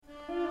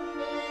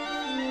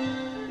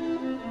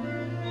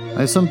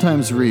I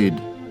sometimes read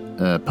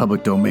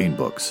public domain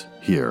books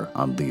here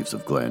on Leaves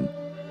of Glen.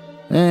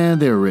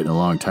 And they were written a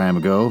long time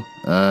ago,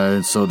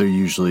 so they're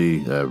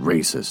usually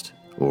racist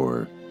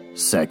or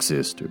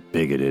sexist or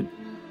bigoted.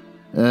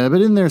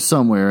 But in there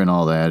somewhere and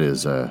all that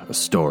is a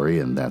story,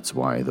 and that's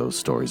why those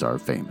stories are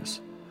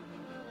famous.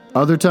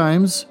 Other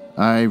times,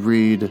 I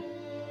read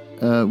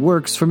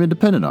works from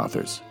independent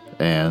authors,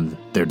 and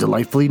they're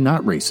delightfully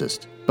not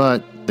racist,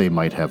 but they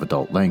might have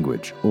adult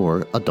language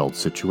or adult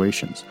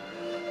situations.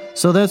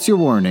 So that's your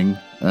warning,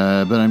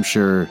 but I'm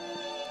sure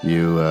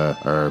you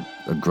are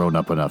grown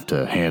up enough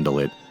to handle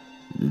it.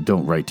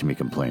 Don't write to me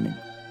complaining.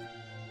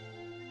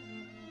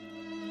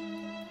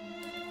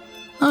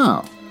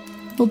 Oh,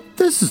 well,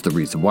 this is the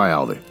reason why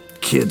all the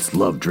kids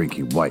love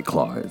drinking White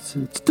Claw. It's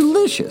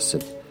delicious.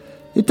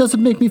 It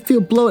doesn't make me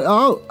feel bloated.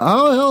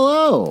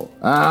 Oh,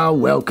 hello.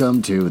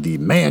 Welcome to the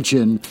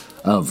mansion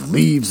of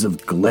Leaves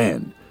of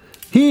Glen.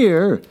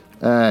 Here,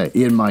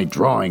 in my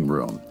drawing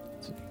room.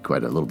 It's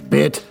quite a little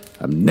bit.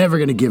 I'm never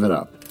going to give it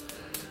up.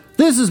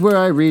 This is where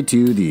I read to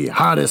you the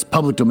hottest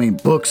public domain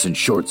books and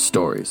short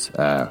stories.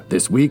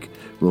 This week,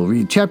 we'll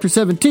read Chapter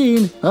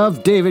 17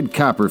 of David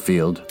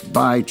Copperfield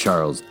by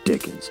Charles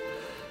Dickens.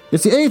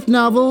 It's the 8th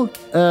novel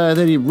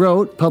that he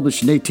wrote,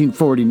 published in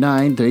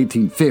 1849 to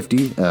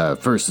 1850,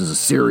 first as a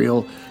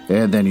serial,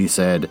 and then he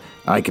said,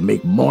 I can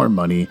make more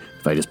money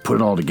if I just put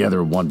it all together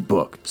in one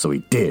book. So he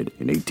did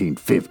in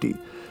 1850.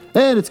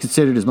 And it's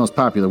considered his most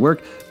popular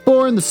work.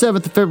 Born the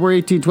 7th of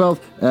February,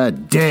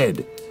 1812,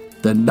 dead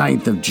the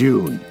 9th of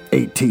June,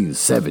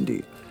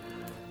 1870.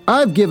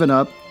 I've given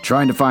up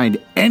trying to find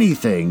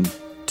anything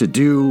to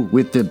do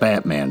with the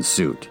Batman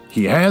suit.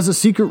 He has a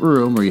secret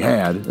room, or he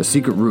had a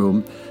secret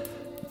room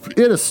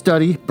in a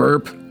study,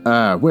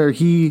 where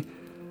you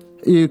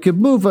could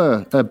move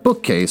a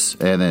bookcase,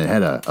 and then it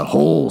had a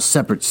whole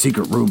separate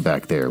secret room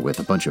back there with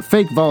a bunch of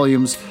fake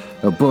volumes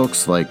of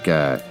books like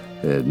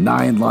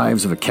 9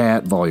 Lives of a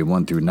Cat, Volume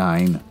 1 through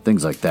 9,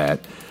 things like that.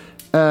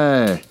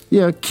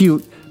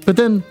 Cute. But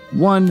then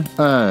one,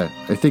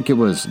 I think it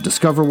was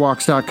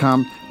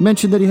DiscoverWalks.com,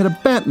 mentioned that he had a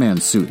Batman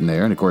suit in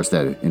there, and of course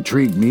that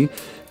intrigued me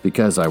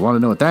because I want to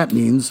know what that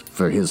means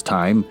for his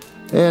time,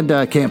 and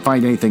can't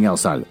find anything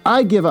else on it.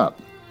 I give up.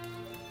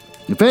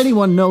 If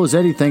anyone knows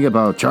anything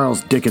about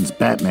Charles Dickens'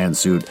 Batman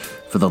suit,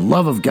 for the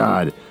love of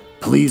God,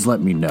 please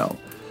let me know.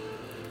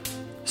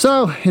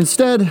 So,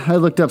 instead, I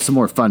looked up some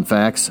more fun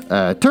facts.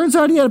 Turns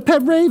out he had a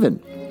pet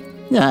raven.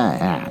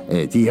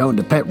 He owned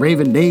a pet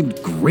raven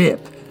named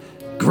Grip.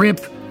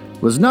 Grip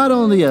was not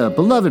only a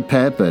beloved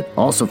pet, but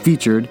also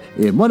featured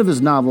in one of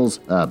his novels,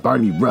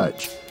 Barnaby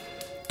Rudge.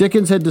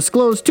 Dickens had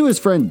disclosed to his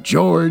friend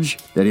George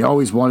that he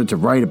always wanted to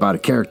write about a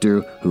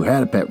character who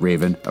had a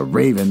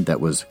raven that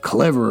was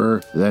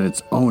cleverer than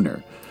its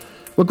owner.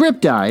 Well,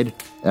 Grip died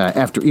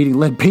after eating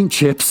lead paint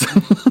chips.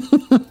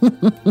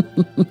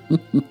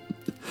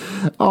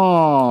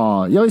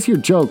 Oh, you always hear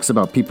jokes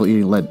about people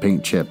eating lead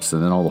paint chips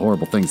and then all the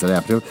horrible things that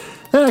happen to them.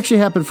 That actually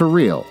happened for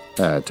real,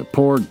 to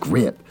poor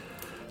Grip.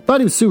 But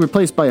he was soon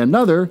replaced by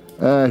another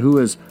who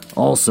was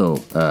also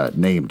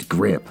named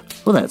Grip.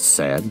 Well, that's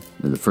sad.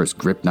 Did the first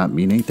Grip not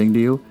mean anything to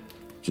you?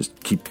 Just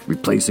keep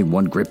replacing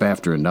one Grip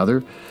after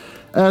another.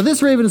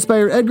 This raven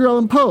inspired Edgar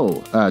Allan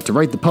Poe to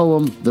write the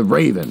poem The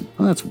Raven.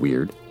 Well, that's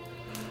weird.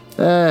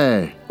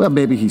 Well,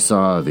 maybe he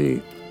saw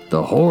the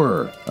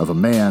horror of a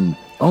man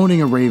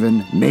owning a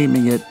raven,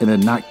 naming it, and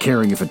then not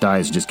caring if it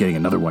dies, just getting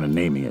another one and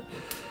naming it.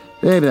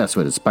 Maybe that's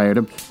what inspired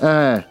him.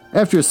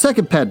 After his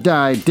second pet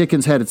died,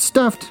 Dickens had it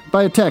stuffed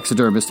by a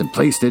taxidermist and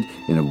placed it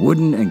in a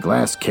wooden and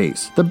glass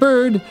case. The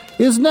bird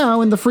is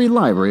now in the Free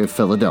Library of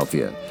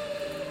Philadelphia.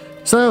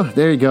 So,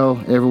 there you go.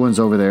 Everyone's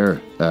over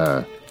there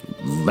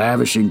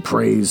lavishing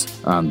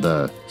praise on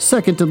the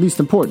second to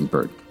least important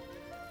bird.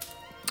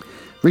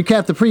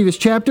 Recap the previous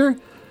chapter.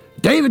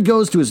 David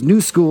goes to his new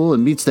school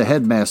and meets the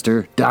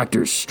headmaster,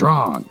 Dr.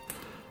 Strong.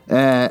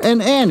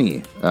 And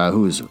Annie,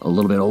 who's a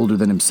little bit older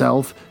than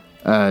himself.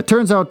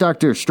 Turns out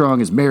Dr.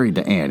 Strong is married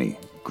to Annie.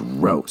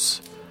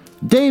 Gross.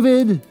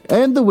 David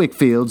and the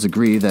Wickfields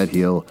agree that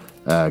he'll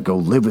go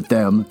live with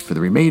them for the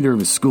remainder of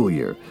his school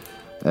year.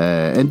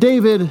 And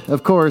David,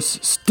 of course,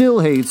 still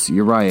hates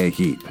Uriah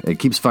Heep and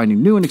keeps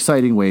finding new and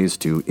exciting ways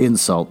to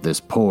insult this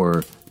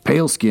poor,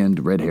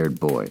 pale-skinned, red-haired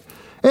boy.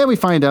 And we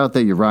find out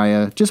that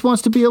Uriah just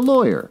wants to be a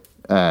lawyer,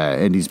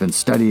 and he's been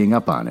studying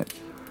up on it.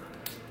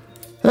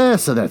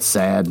 So that's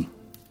sad,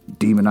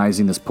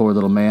 demonizing this poor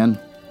little man.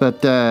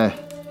 But,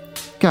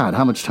 God,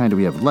 how much time do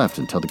we have left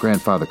until the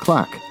grandfather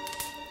clock?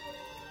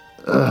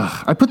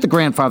 I put the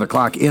grandfather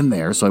clock in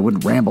there so I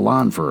wouldn't ramble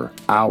on for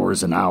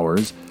hours and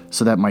hours,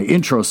 so that my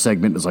intro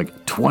segment is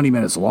like 20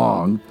 minutes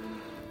long.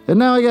 And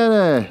now I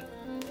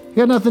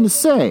got nothing to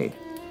say.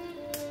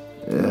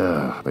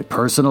 My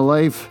personal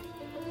life,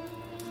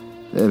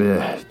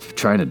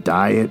 trying to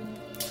diet,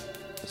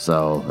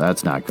 so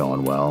that's not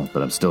going well,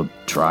 but I'm still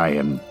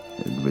trying.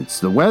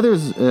 The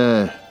weather's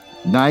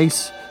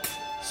nice,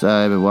 so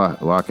I've been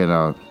walking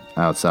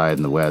outside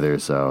in the weather,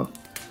 so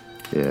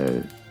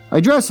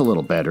I dress a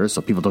little better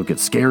so people don't get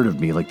scared of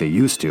me like they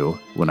used to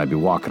when I'd be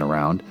walking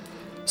around.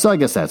 So I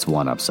guess that's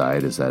one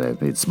upside, is that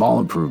I've made small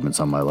improvements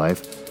on my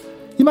life.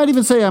 You might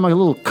even say I'm a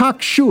little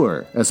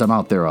cocksure as I'm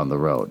out there on the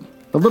road.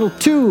 A little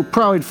too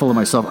prideful of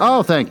myself.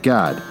 Oh, thank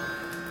God.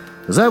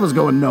 Because that was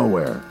going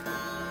nowhere.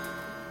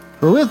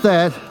 But with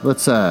that,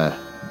 let's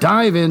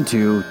dive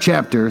into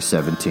Chapter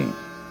 17.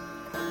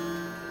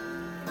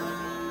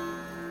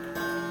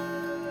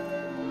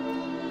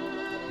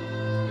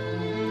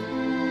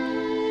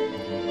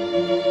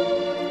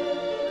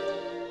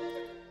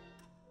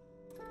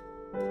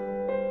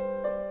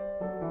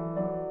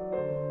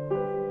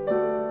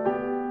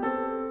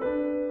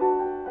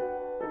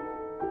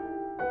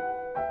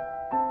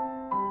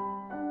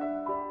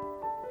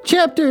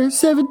 Chapter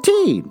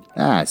 17.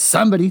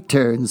 Somebody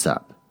turns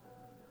up.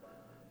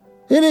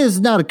 It has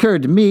not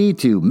occurred to me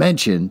to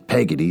mention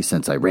Peggotty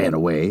since I ran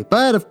away,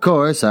 but of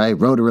course I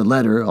wrote her a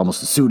letter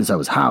almost as soon as I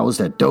was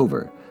housed at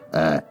Dover,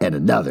 and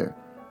another,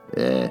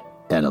 and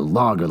a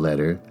longer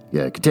letter,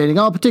 containing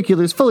all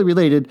particulars fully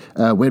related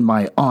when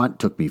my aunt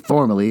took me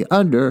formally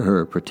under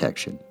her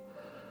protection.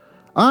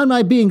 On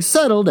my being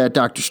settled at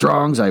Dr.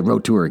 Strong's, I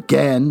wrote to her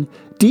again,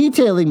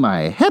 detailing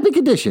my happy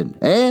condition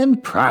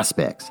and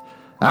prospects.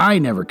 I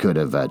never could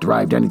have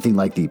derived anything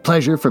like the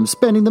pleasure from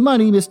spending the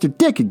money Mr.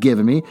 Dick had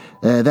given me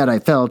that I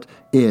felt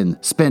in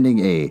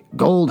spending a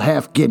gold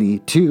half-guinea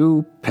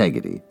to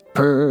Peggotty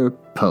per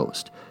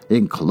post,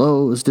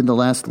 enclosed in the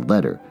last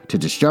letter, to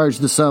discharge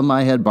the sum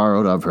I had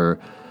borrowed of her,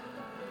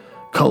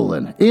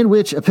 in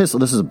which epistle,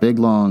 this is a big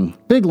long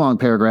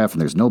paragraph and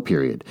there's no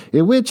period,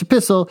 in which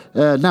epistle,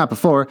 not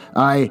before,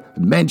 I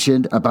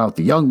mentioned about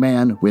the young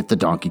man with the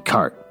donkey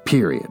cart,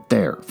 period,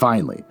 there,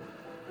 finally.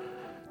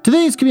 To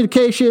these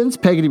communications,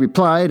 Peggotty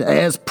replied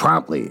as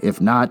promptly,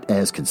 if not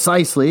as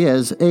concisely,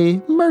 as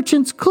a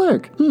merchant's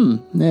clerk.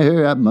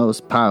 Her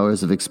utmost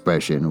powers of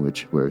expression,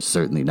 which were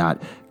certainly not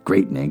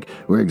greatening,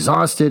 were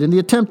exhausted in the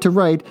attempt to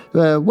write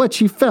what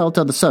she felt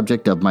on the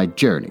subject of my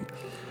journey.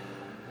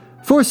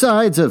 4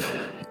 sides of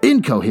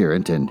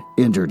incoherent and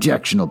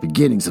interjectional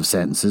beginnings of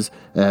sentences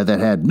that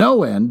had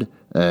no end,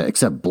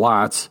 except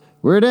blots,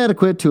 were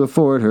inadequate to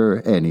afford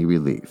her any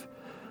relief.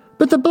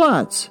 But the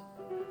blots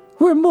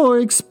were more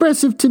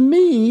expressive to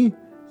me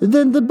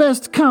than the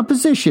best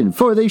composition,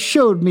 for they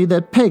showed me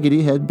that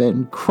Peggotty had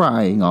been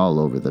crying all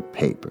over the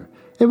paper.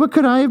 And what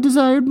could I have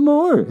desired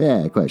more?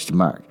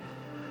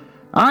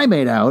 I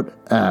made out,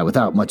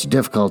 without much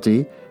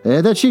difficulty,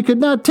 that she could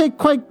not take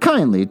quite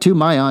kindly to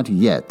my aunt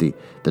yet.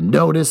 The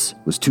notice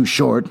was too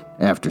short,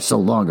 after so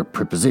long a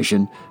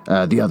preposition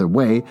the other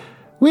way.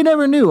 We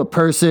never knew a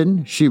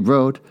person, she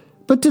wrote,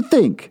 but to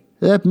think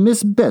that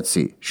Miss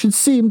Betsy should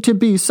seem to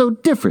be so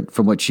different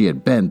from what she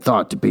had been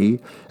thought to be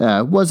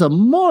was a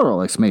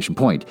moral exclamation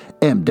point.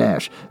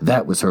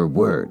 That was her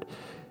word.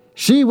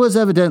 She was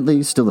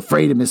evidently still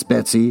afraid of Miss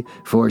Betsy,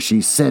 for she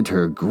sent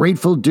her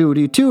grateful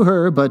duty to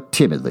her but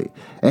timidly,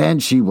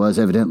 and she was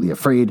evidently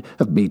afraid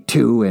of me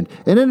too, and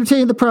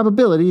entertained the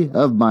probability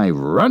of my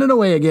running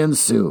away again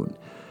soon.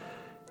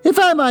 If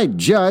I might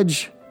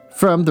judge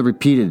from the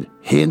repeated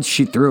hints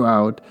she threw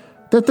out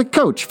that the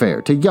coach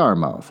fare to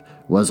Yarmouth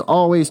was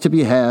always to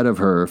be had of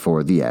her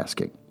for the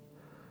asking.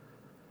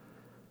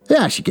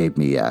 She gave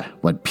me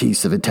one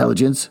piece of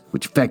intelligence,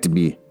 which affected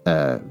me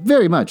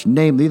very much,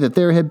 namely that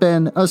there had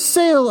been a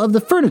sale of the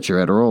furniture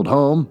at her old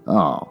home,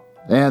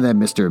 and that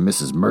Mr. and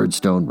Mrs.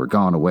 Murdstone were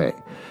gone away,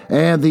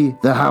 and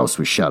the house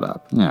was shut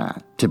up,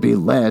 to be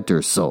let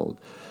or sold.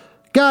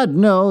 God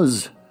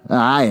knows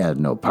I had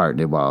no part in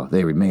it while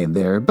they remained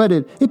there, but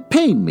it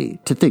pained me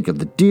to think of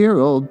the dear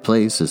old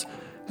place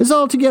as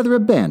altogether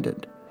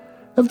abandoned,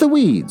 of the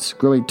weeds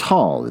growing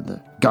tall in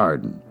the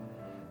garden,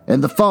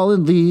 and the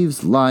fallen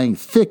leaves lying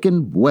thick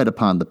and wet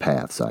upon the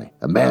paths. I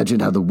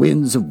imagined how the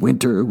winds of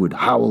winter would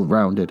howl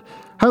round it,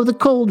 how the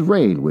cold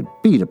rain would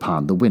beat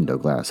upon the window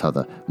glass, how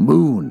the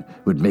moon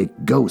would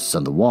make ghosts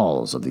on the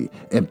walls of the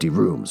empty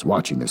rooms,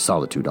 watching their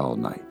solitude all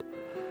night.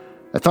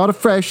 I thought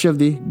afresh of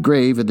the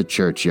grave in the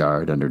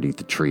churchyard underneath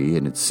the tree,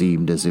 and it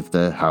seemed as if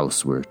the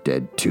house were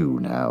dead too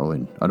now,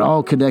 and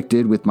all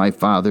connected with my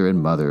father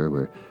and mother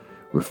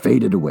were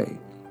faded away.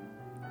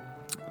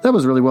 That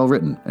was really well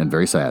written and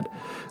very sad.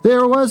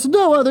 There was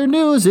no other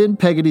news in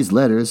Peggotty's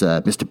letters.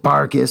 Mr.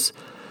 Barkis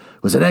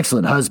was an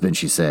excellent husband,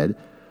 she said.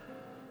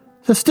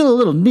 Still a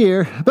little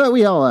near, but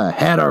we all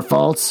had our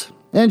faults.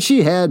 And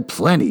she had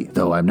plenty,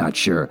 though I'm not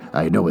sure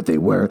I know what they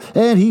were.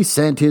 And he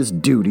sent his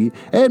duty,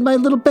 and my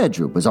little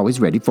bedroom was always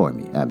ready for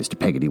me. Mr.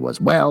 Peggotty was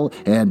well,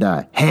 and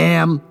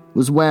Ham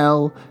was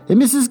well,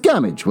 and Mrs.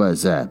 Gummidge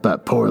was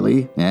but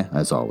poorly,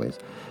 as always.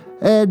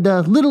 And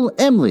little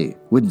Emily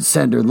wouldn't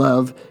send her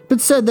love, but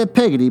said that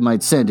Peggotty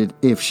might send it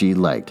if she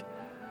liked.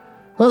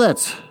 Well,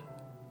 that's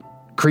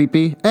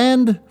creepy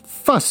and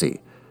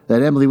fussy,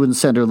 that Emily wouldn't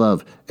send her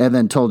love, and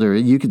then told her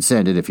you could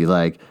send it if you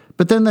like.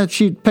 But then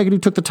Peggotty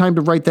took the time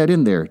to write that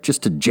in there,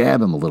 just to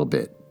jab him a little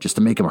bit, just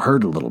to make him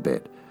hurt a little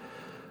bit.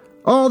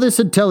 All this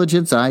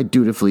intelligence I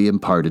dutifully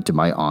imparted to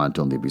my aunt,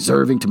 only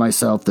reserving to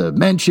myself the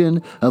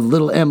mention of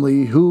little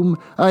Emily,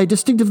 whom I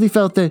distinctively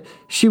felt that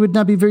she would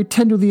not be very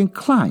tenderly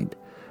inclined.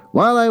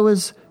 While I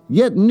was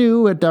yet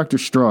new at Dr.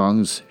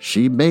 Strong's,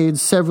 she made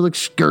several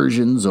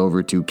excursions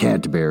over to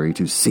Canterbury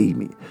to see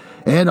me,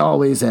 and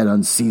always at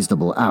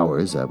unseasonable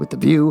hours, with the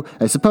view,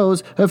 I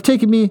suppose, of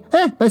taking me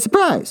by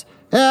surprise.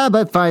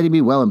 But finding me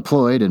well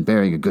employed and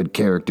bearing a good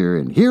character,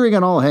 and hearing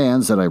on all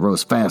hands that I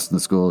rose fast in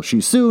the school,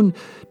 she soon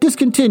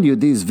discontinued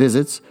these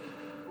visits.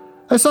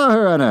 I saw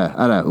her on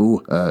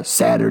a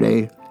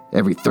Saturday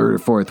every third or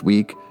fourth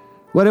week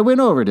when I went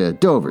over to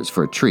Dover's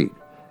for a treat.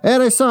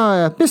 And I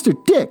saw Mr.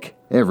 Dick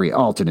every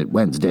alternate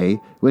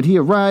Wednesday when he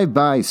arrived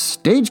by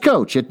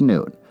stagecoach at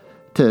noon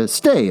to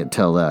stay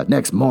until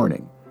next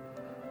morning.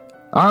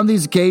 On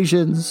these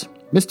occasions,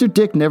 Mr.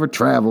 Dick never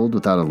traveled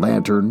without a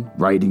lantern,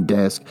 writing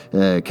desk,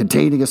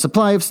 containing a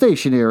supply of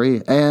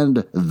stationery,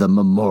 and the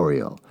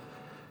memorial,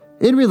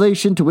 in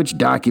relation to which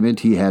document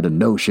he had a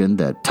notion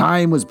that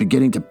time was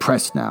beginning to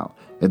press now,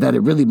 and that it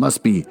really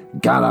must be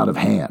got out of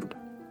hand.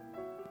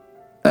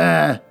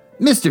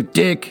 Mr.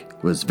 Dick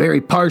was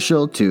very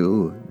partial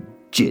to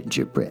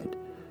gingerbread.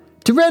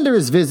 To render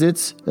his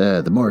visits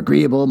the more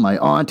agreeable, my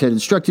aunt had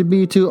instructed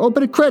me to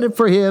open a credit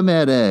for him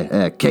at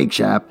a cake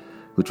shop,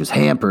 which was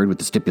hampered with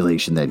the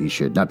stipulation that he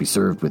should not be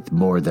served with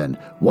more than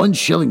 1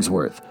 shilling's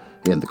worth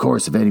in the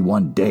course of any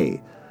one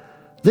day.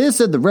 This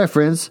and the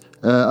reference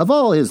of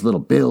all his little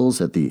bills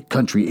at the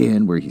country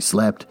inn where he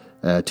slept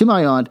to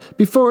my aunt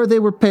before they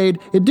were paid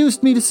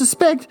induced me to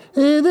suspect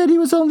that he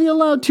was only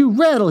allowed to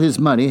rattle his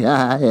money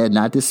and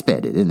not to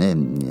spend it. And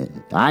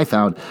then I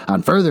found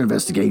on further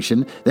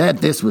investigation that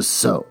this was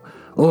so.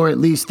 Or at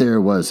least there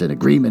was an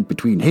agreement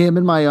between him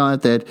and my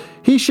aunt that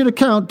he should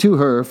account to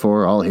her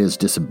for all his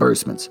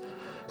disbursements.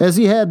 As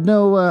he had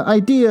no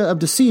idea of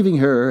deceiving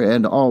her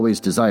and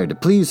always desired to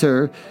please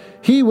her,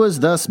 he was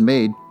thus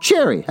made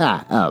chary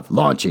of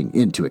launching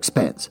into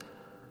expense.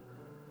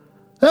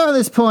 On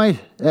this point,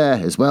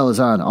 as well as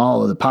on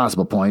all of the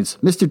possible points,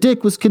 Mr.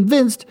 Dick was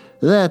convinced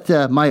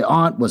that my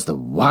aunt was the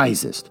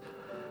wisest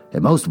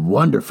and most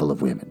wonderful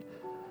of women,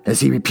 as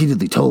he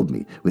repeatedly told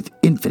me with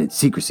infinite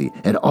secrecy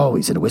and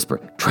always in a whisper.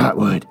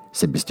 "Trotwood,"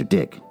 said Mr.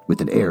 Dick with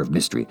an air of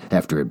mystery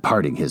after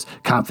imparting his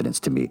confidence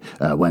to me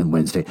one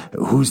Wednesday,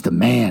 "who's the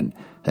man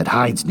that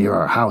hides near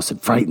our house and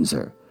frightens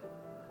her?"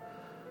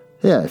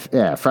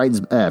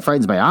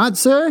 Frightens my aunt,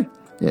 sir?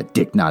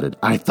 Dick nodded.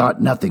 "I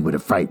thought nothing would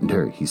have frightened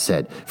her," he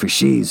said, "for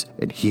she's,"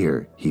 and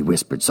here he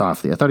whispered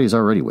softly. I thought he was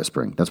already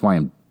whispering. That's why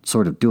I'm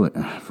sort of doing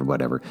for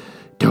whatever.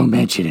 "Don't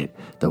mention it.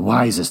 The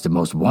wisest and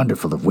most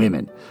wonderful of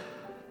women."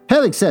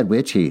 Having said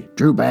which, he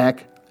drew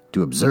back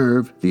to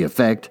observe the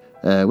effect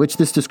which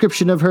this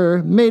description of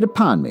her made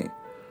upon me.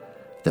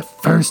 "The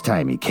first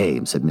time he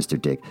came," said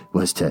Mr. Dick,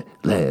 "was to,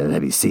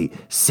 let me see,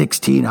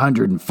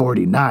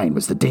 1649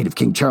 was the date of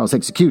King Charles'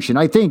 execution.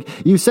 I think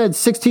you said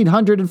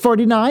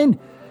 1649?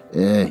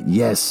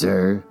 Yes,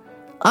 sir."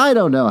 "I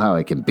don't know how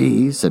it can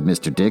be," said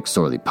Mr. Dick,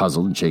 sorely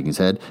puzzled and shaking his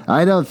head.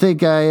 "I don't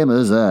think I am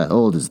as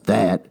old as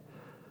that."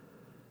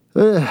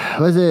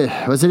 Was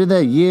it in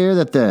that year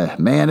that the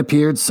man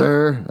appeared,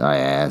 sir?" I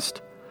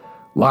asked.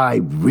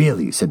 "Why,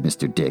 really," said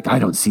Mr. Dick, "I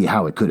don't see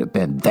how it could have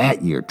been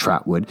that year,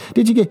 Trotwood.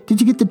 Did you get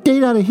the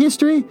date out of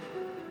history?"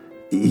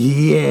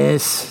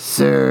 "Yes,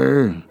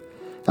 sir."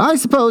 "I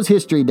suppose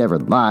history never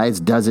lies,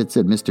 does it?"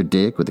 said Mr.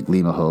 Dick with a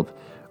gleam of hope.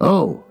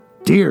 "Oh,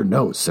 dear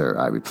no, sir,"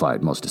 I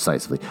replied most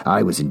decisively.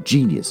 "I was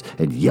ingenious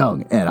and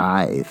young, and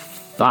I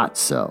thought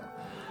so."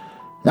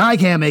 "I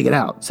can't make it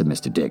out," said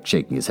Mr. Dick,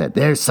 shaking his head.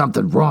 "There's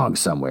something wrong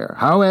somewhere.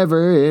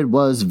 However, it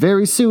was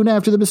very soon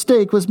after the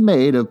mistake was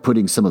made of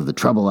putting some of the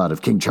trouble out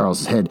of King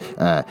Charles's head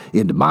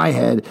into my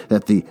head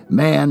that the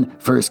man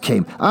first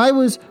came. I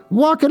was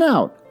walking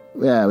out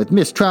with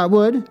Miss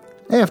Trotwood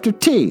after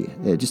tea,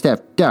 just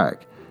after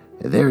dark.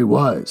 There he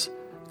was,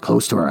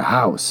 close to our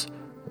house.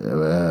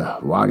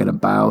 Walking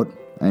about?"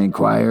 I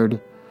inquired.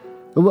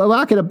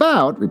 "Walking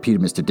about?"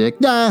 repeated Mr. Dick.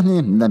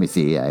 Let me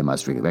see, I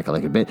must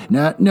recollect a bit.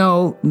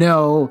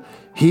 No,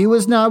 he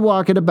was not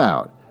walking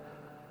about.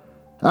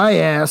 I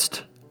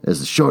asked, as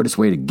the shortest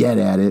way to get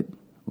at it,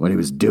 what he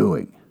was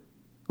doing.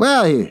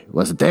 "Well, he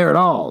wasn't there at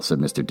all," said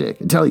Mr. Dick,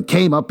 "until he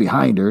came up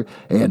behind her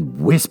and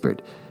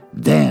whispered.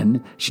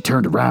 Then she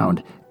turned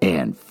around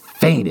and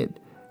fainted.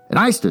 And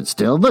I stood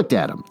still and looked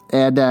at him,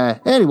 and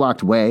he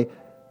walked away.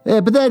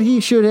 But that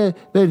he should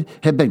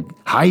have been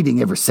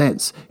hiding ever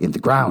since, in the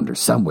ground or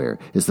somewhere,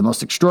 is the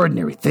most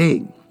extraordinary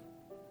thing."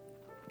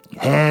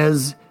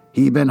 "Has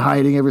he been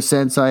hiding ever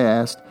since?" I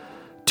asked.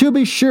 "To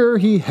be sure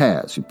he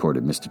has,"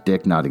 reported Mr.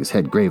 Dick, nodding his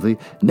head gravely.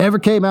 "Never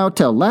came out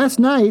till last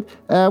night.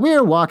 We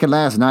were walking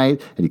last night,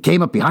 and he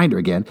came up behind her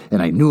again,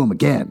 and I knew him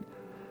again."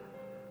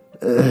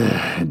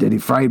 "Did he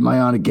frighten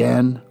my aunt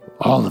again?"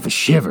 "All of a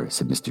shiver,"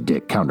 said Mr.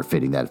 Dick,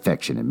 counterfeiting that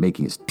affection and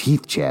making his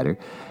teeth chatter.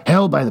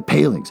 "Held by the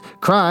palings,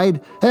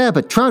 cried,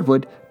 but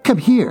Trotwood, come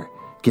here,"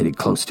 getting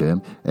close to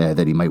him,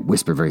 that he might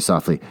whisper very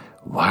softly,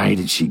 "Why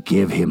did she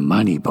give him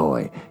money,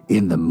 boy,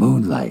 in the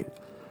moonlight?"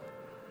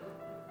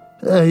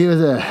 "He was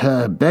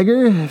a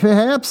beggar,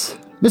 perhaps?"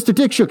 Mr.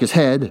 Dick shook his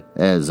head,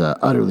 as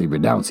utterly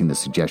renouncing the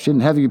suggestion,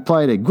 having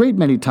replied a great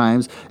many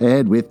times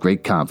and with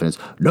great confidence,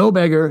 "No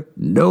beggar,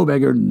 no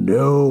beggar,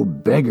 no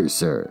beggar,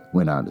 sir,"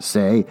 went on to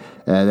say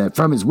that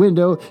from his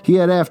window he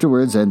had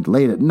afterwards and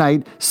late at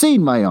night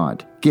seen my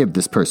aunt give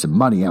this person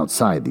money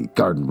outside the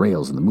garden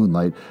rails in the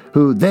moonlight,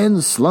 who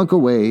then slunk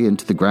away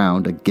into the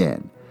ground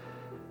again,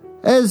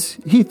 as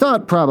he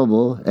thought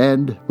probable,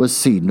 and was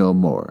seen no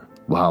more,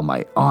 while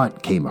my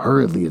aunt came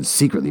hurriedly and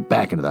secretly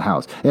back into the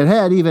house, and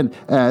had even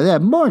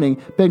that morning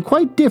been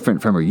quite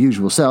different from her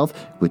usual self,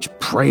 which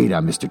preyed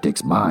on Mr.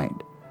 Dick's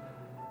mind.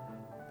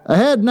 I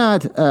had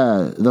not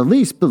the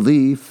least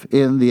belief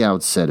in the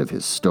outset of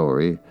his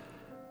story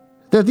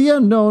that the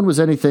unknown was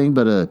anything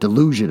but a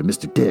delusion of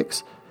Mr.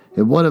 Dick's,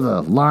 and one of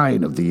a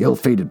line of the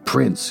ill-fated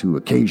prince who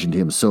occasioned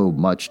him so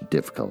much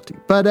difficulty.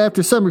 But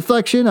after some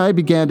reflection, I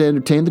began to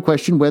entertain the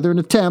question whether an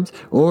attempt,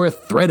 or a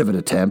threat of an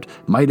attempt,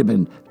 might have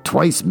been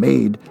twice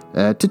made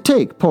to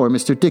take poor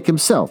Mr. Dick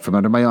himself from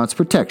under my aunt's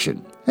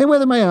protection, and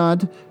whether my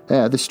aunt,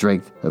 the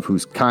strength of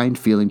whose kind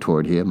feeling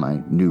toward him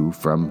I knew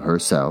from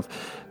herself,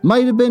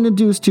 might have been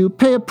induced to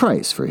pay a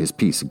price for his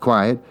peace and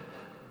quiet.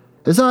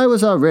 As I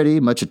was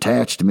already much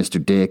attached to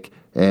Mr. Dick,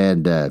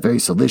 and very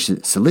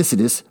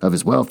solicitous of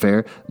his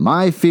welfare,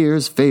 my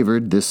fears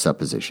favored this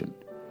supposition.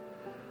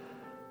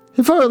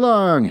 For a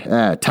long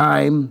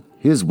time,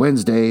 his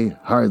Wednesday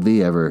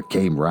hardly ever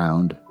came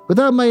round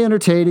without my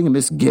entertaining a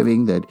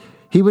misgiving that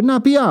he would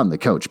not be on the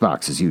coach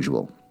box as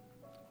usual.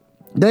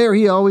 There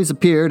he always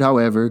appeared,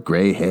 however,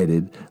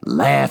 gray-headed,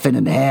 laughing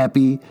and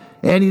happy,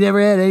 and he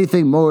never had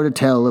anything more to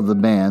tell of the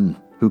man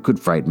who could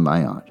frighten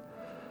my aunt.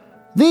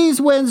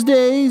 These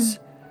Wednesdays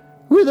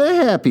were the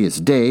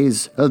happiest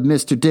days of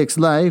Mr. Dick's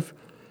life.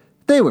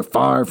 They were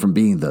far from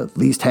being the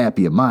least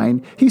happy of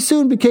mine. He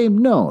soon became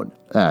known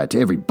to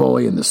every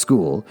boy in the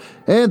school,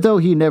 and though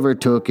he never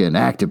took an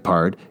active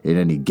part in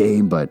any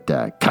game but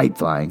kite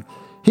flying,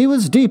 he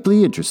was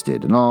deeply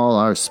interested in all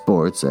our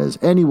sports as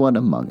anyone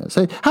among us.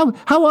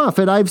 How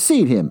often I've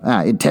seen him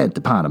intent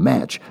upon a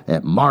match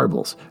at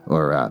marbles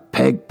or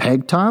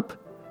peg top?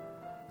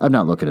 I'm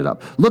not looking it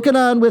up. Looking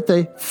on with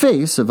a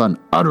face of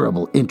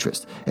unutterable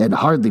interest and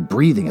hardly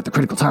breathing at the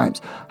critical times.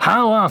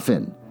 How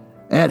often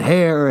at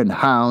hare and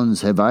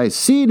hounds have I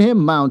seen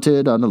him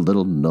mounted on a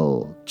little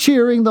knoll,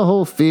 cheering the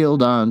whole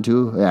field on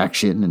to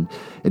action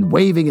and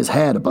waving his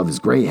hat above his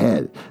gray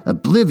head,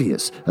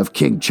 oblivious of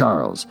King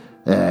Charles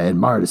and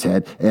Marta's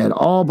head and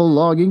all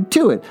belonging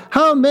to it.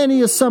 How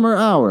many a summer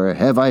hour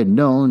have I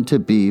known to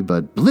be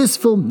but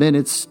blissful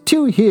minutes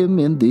to him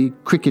in the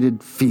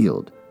cricket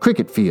field.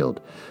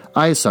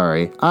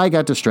 I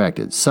got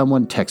distracted.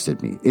 Someone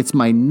texted me. It's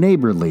my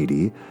neighbor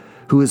lady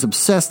who is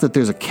obsessed that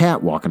there's a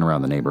cat walking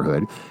around the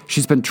neighborhood.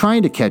 She's been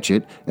trying to catch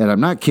it, and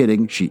I'm not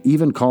kidding, she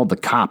even called the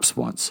cops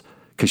once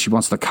because she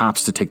wants the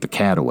cops to take the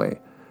cat away.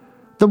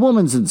 The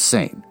woman's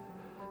insane.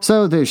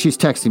 So she's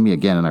texting me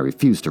again, and I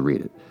refuse to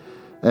read it.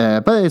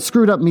 But it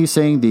screwed up me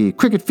saying the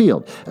cricket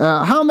field.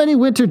 How many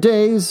winter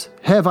days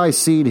have I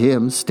seen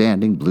him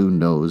standing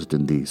blue-nosed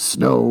in the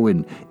snow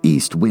and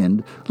east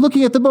wind,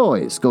 looking at the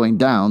boys going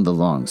down the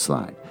long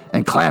slide,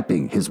 and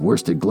clapping his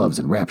worsted gloves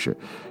in rapture.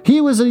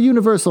 He was a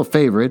universal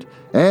favorite,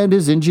 and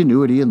his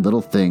ingenuity in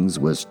little things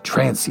was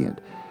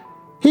transient.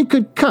 He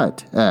could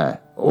cut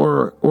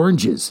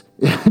oranges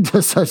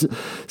into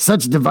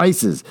such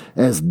devices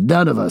as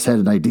none of us had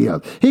an idea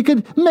of. He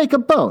could make a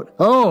boat,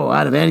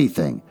 out of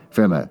anything,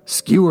 from a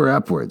skewer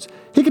upwards.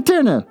 He could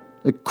turn a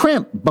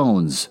cramp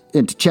bones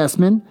into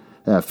chessmen,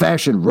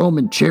 fashion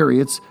Roman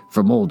chariots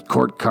from old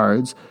court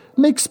cards,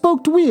 make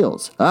spoked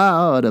wheels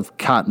out of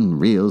cotton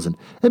reels,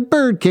 and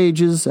bird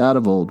cages out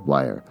of old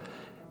wire.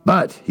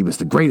 But he was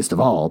the greatest of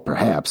all,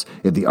 perhaps,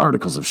 in the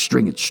articles of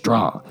string and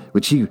straw,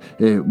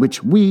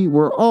 which we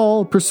were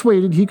all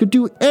persuaded he could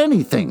do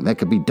anything that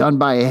could be done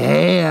by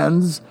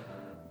hands.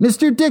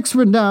 Mr. Dick's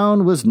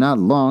renown was not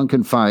long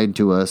confined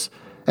to us.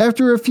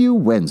 After a few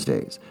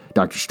Wednesdays,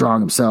 Dr.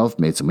 Strong himself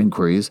made some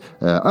inquiries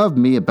of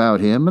me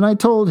about him, and I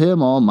told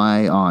him all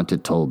my aunt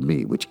had told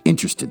me, which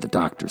interested the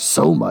doctor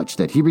so much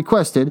that he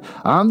requested,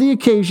 on the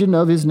occasion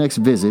of his next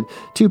visit,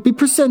 to be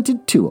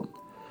presented to him.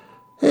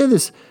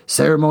 This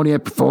ceremony I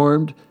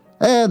performed,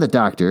 the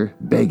doctor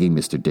begging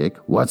Mr. Dick,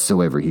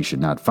 whatsoever he should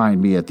not find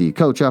me at the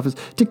coach office,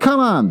 to come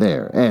on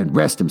there and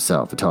rest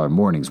himself until our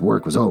morning's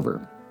work was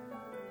over.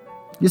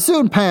 It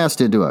soon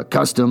passed into a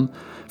custom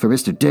for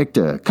Mr. Dick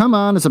to come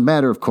on as a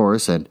matter of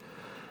course, and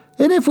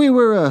if we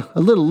were a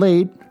little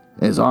late,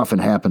 as often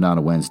happened on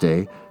a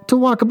Wednesday, to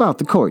walk about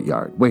the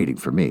courtyard waiting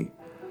for me.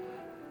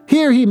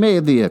 Here he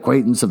made the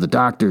acquaintance of the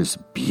doctor's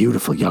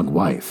beautiful young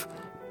wife,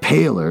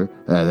 paler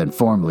than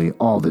formerly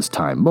all this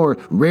time, more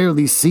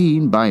rarely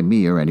seen by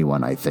me or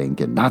anyone, I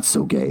think, and not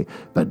so gay,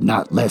 but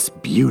not less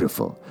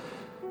beautiful,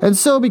 and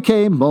so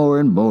became more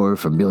and more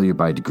familiar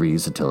by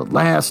degrees until at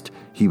last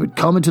he would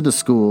come into the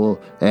school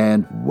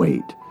and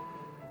wait.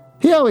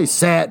 He always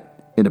sat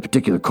in a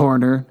particular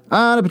corner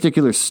on a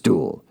particular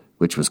stool,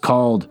 which was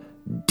called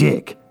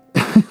Dick.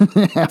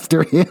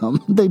 after him.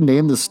 They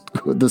named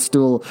the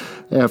stool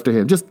after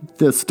him. Just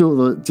the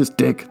stool, just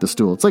Dick, the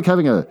stool. It's like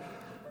having an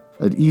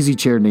easy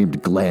chair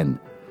named Glenn.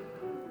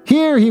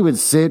 Here he would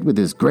sit with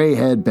his gray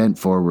head bent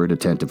forward,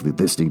 attentively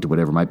listening to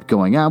whatever might be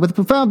going on, with a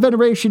profound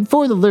veneration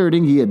for the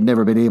learning he had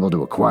never been able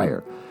to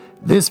acquire.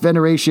 This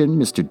veneration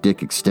Mr.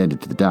 Dick extended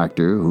to the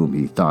doctor, whom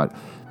he thought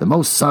the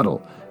most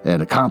subtle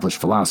and accomplished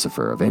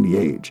philosopher of any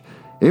age.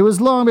 It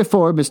was long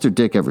before Mr.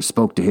 Dick ever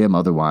spoke to him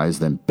otherwise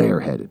than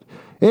bareheaded,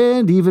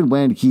 and even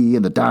when he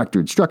and the doctor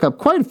had struck up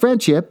quite a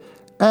friendship,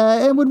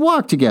 and would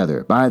walk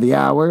together by the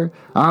hour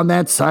on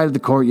that side of the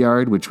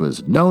courtyard which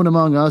was known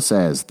among us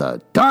as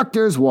the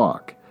Doctor's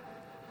Walk.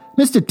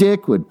 Mr.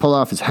 Dick would pull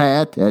off his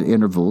hat at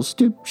intervals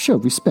to show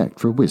respect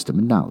for wisdom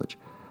and knowledge.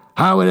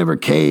 How it ever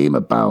came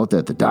about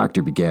that the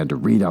doctor began to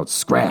read out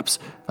scraps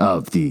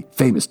of the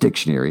famous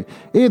dictionary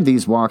in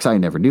these walks I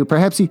never knew.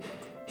 Perhaps he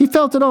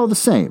felt it all the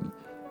same.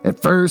 At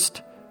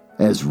first,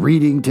 as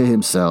reading to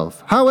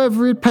himself.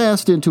 However, it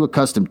passed into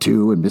accustomed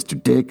to, and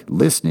Mr. Dick,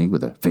 listening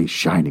with a face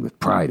shining with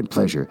pride and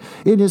pleasure,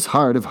 in his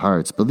heart of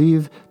hearts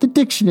believed the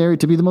dictionary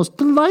to be the most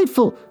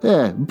delightful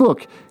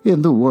book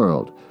in the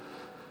world.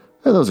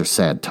 Those are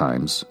sad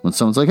times when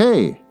someone's like,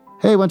 hey,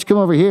 why don't you come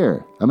over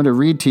here? I'm going to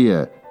read to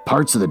you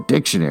parts of the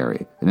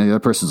dictionary. And then the other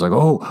person's like,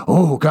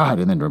 oh, God,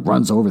 and then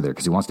runs over there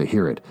because he wants to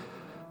hear it.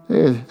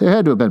 There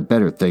had to have been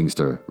better things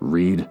to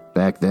read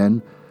back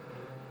then.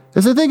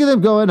 As I think of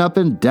them going up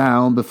and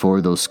down before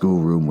those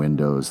schoolroom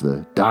windows,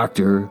 the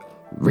doctor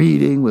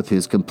reading with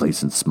his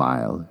complacent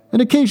smile,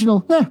 an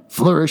occasional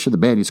flourish of the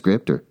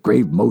manuscript or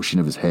grave motion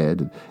of his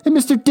head, and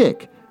Mr.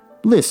 Dick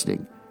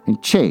listening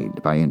and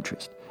chained by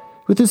interest,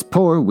 with his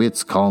poor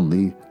wits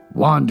calmly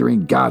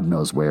wandering God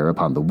knows where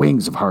upon the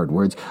wings of hard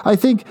words, I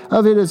think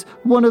of it as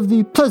one of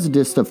the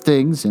pleasantest of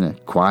things, in a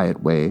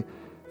quiet way,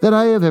 that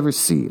I have ever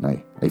seen.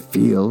 I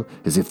feel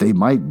as if they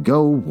might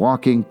go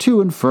walking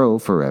to and fro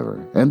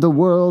forever, and the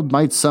world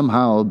might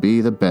somehow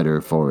be the better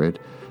for it,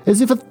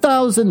 as if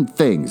 1,000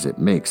 things it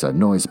makes a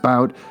noise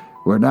about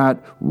were not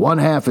one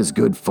half as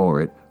good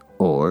for it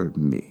or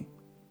me.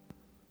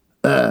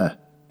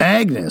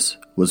 Agnes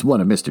was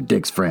one of Mr.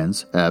 Dick's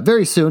friends.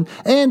 Very soon,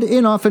 and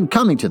in often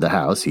coming to the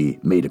house, he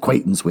made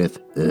acquaintance with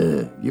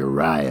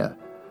Uriah.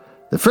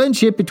 The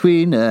friendship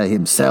between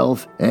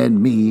himself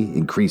and me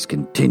increased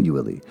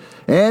continually,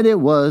 and it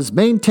was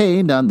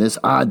maintained on this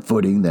odd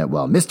footing that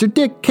while Mr.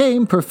 Dick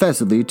came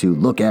professedly to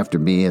look after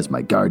me as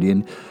my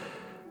guardian,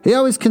 he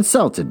always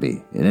consulted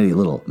me in any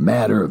little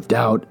matter of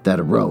doubt that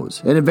arose,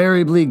 and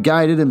invariably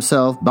guided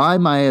himself by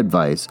my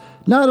advice,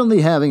 not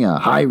only having a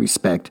high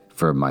respect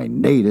for my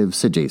native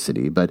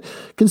sagacity, but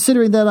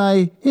considering that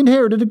I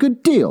inherited a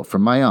good deal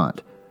from my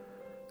aunt.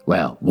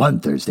 Well,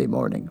 one Thursday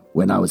morning,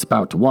 when I was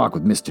about to walk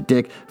with Mr.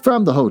 Dick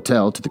from the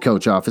hotel to the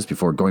coach office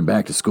before going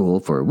back to school,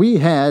 for we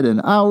had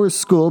an hour's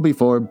school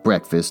before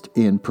breakfast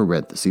in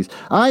parentheses,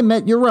 I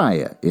met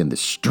Uriah in the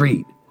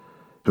street,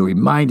 who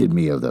reminded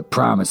me of the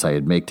promise I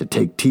had made to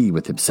take tea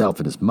with himself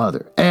and his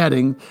mother,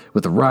 adding,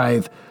 with a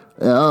writhe,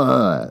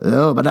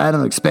 but I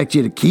don't expect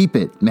you to keep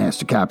it,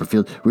 Master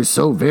Copperfield. We're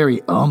so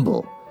very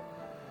humble.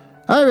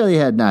 I really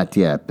had not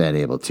yet been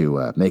able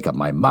to make up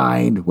my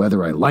mind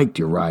whether I liked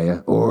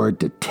Uriah or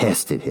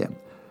detested him.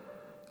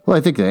 Well,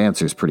 I think the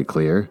answer is pretty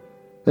clear.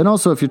 And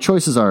also, if your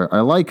choices are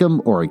I like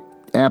him or I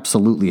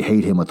absolutely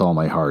hate him with all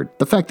my heart,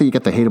 the fact that you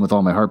get the hate him with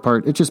all my heart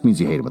part, it just means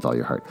you hate him with all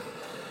your heart.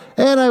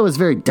 And I was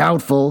very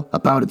doubtful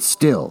about it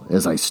still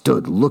as I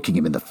stood looking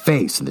him in the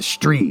face in the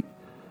street.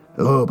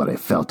 Oh, but I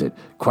felt it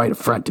quite a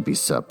front to be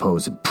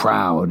supposed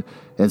proud,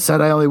 and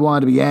said I only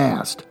wanted to be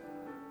asked.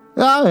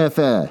 If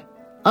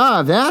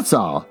that's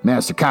all,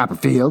 Master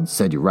Copperfield,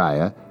 said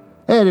Uriah,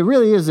 and it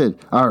really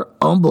isn't our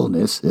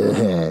humbleness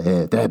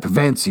that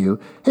prevents you.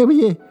 Hey,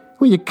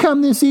 will you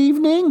come this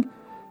evening?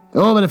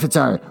 Oh, but if it's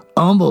our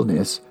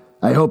humbleness,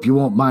 I hope you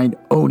won't mind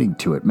owning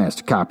to it,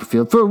 Master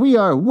Copperfield, for we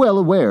are well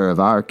aware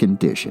of our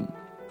condition.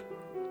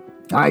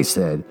 I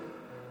said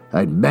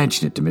I'd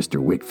mention it to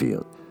Mr.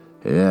 Wickfield,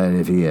 and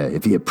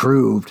if he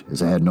approved,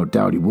 as I had no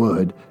doubt he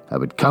would, I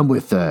would come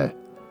with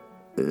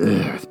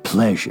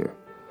pleasure.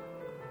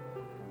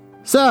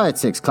 So at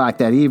 6 o'clock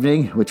that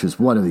evening, which was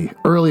one of the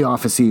early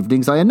office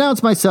evenings, I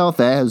announced myself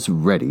as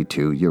ready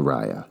to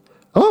Uriah.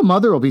 Oh,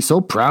 Mother will be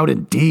so proud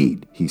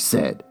indeed, he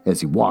said,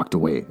 as he walked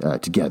away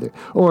together.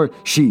 Or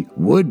she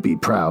would be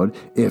proud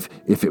if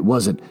it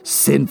wasn't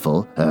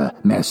sinful,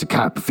 Master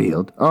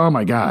Copperfield. Oh,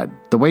 my God.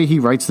 The way he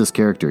writes this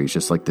character, he's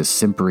just like this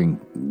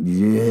simpering,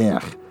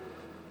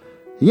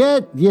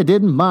 Yet you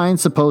didn't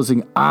mind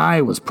supposing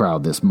I was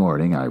proud this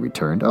morning, I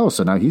returned. Oh,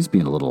 so now he's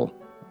being a little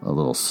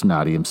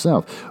snotty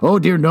himself. Oh,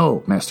 dear,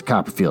 no, Master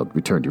Copperfield,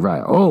 returned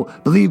Uriah. Oh,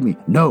 believe me,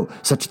 no,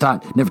 such a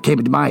thought never came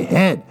into my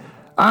head.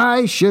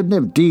 I shouldn't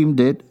have deemed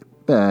it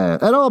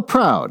at all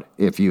proud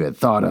if you had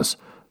thought us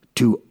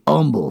too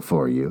humble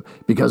for you,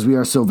 because we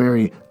are so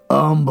very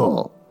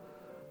humble.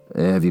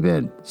 Have you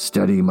been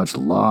studying much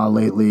law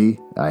lately?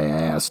 I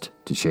asked,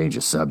 to change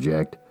the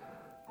subject.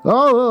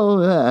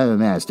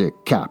 Master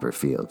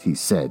Copperfield, he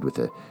said with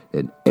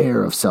an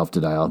air of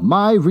self-denial,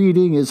 my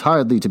reading is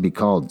hardly to be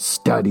called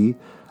study.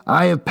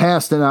 I have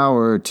passed an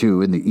hour or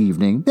two in the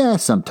evening,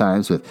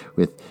 sometimes with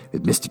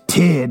Mr.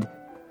 Tidd.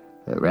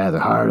 Rather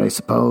hard, I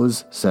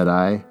suppose, said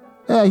I.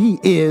 He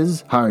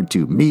is hard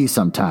to me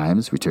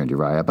sometimes, returned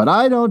Uriah, but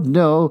I don't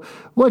know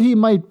what he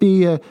might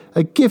be a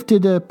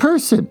gifted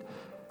person.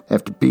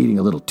 After beating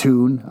a little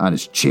tune on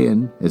his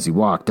chin as he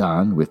walked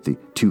on with the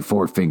 2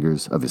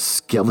 forefingers of his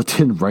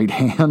skeleton right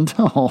hand,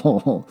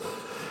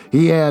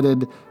 he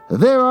added,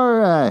 there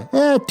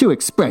are 2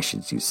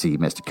 expressions, you see,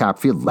 Mr.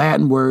 Copperfield,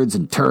 Latin words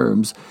and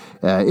terms,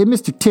 in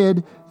Mr.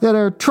 Tidd that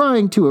are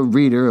trying to a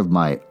reader of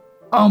my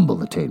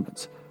humble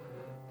attainments.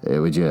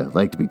 Would you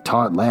like to be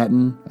taught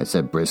Latin? I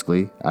said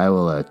briskly. I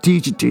will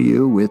teach it to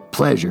you with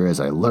pleasure as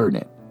I learn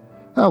it.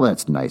 Oh,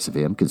 that's nice of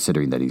him,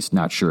 considering that he's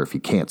not sure if he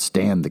can't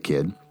stand the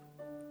kid.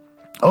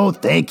 Oh,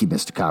 thank you,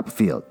 Mr.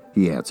 Copperfield,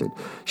 he answered,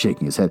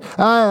 shaking his head.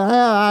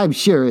 I'm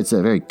sure it's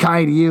very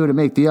kind of you to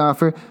make the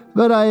offer,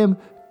 but I am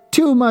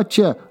too much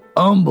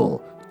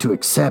humble to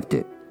accept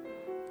it.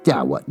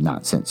 What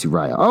nonsense,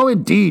 Uriah. Oh,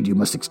 indeed, you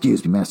must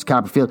excuse me, Master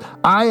Copperfield.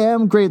 I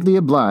am greatly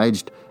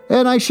obliged,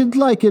 and I should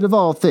like it of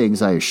all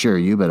things, I assure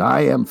you, but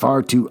I am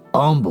far too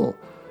humble.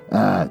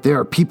 There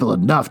are people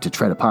enough to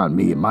tread upon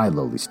me in my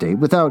lowly state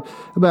without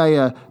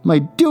my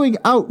doing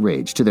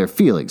outrage to their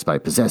feelings by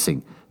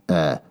possessing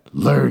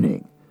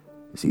learning.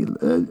 See,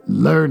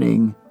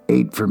 learning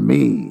ain't for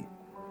me.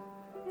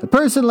 A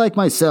person like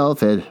myself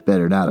had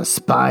better not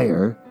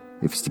aspire.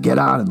 If he's to get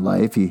on in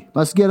life, he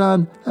must get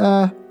on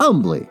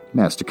humbly,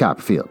 Master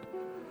Copperfield.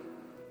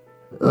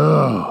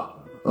 Oh,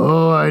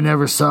 I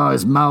never saw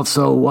his mouth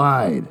so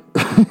wide,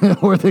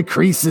 or the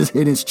creases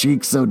in his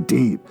cheeks so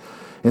deep,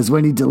 as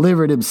when he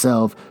delivered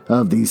himself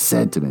of these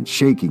sentiments,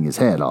 shaking his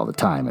head all the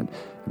time and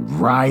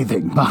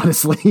writhing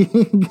modestly.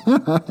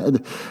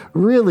 God,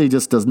 really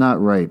just does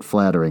not write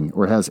flattering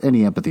or has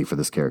any empathy for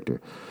this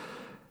character.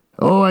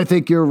 Oh, I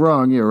think you're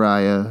wrong,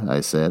 Uriah,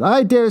 I said.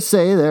 I dare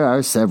say there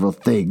are several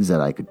things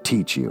that I could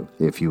teach you,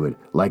 if you would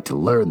like to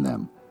learn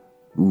them.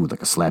 Ooh,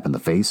 like a slap in the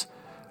face.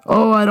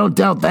 Oh, I don't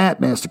doubt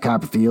that, Master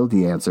Copperfield,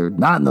 he answered,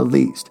 not in the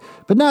least.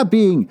 But not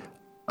being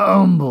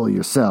humble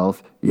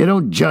yourself, you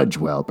don't judge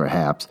well,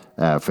 perhaps,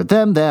 for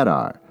them that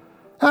are.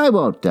 I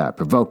won't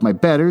provoke my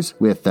betters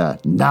with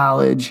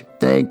knowledge,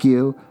 thank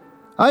you.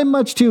 I'm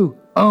much too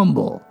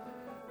humble.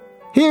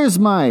 Here's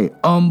my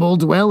humble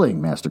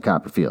dwelling, Master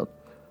Copperfield.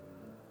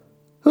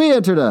 We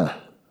entered a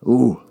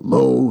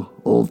low,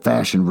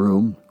 old-fashioned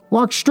room,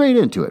 walked straight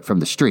into it from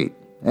the street,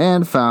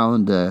 and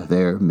found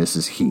there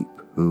Mrs. Heep,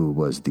 who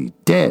was the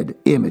dead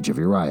image of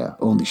Uriah,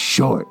 only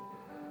short.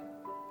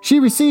 She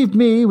received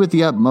me with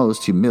the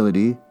utmost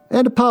humility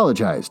and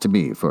apologized to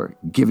me for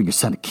giving her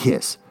son a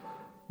kiss.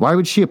 Why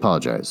would she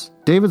apologize?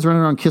 David's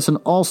running around kissing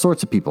all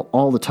sorts of people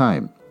all the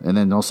time. And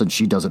then all of a sudden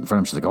she does it in front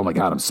of him. She's like, oh my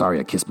God, I'm sorry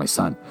I kissed my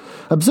son.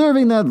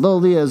 Observing that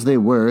lowly as they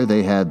were,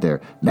 they had their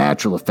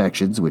natural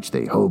affections, which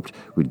they hoped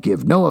would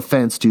give no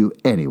offense to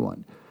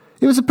anyone.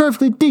 It was a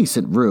perfectly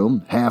decent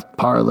room, half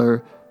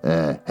parlor,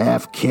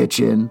 half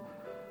kitchen,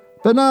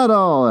 but not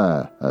all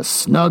a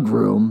snug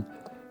room.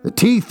 The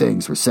tea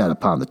things were set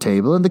upon the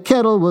table, and the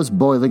kettle was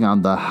boiling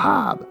on the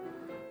hob.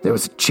 There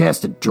was a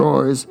chest of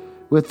drawers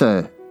with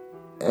a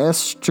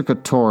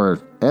escritor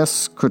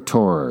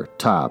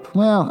top.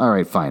 Well, all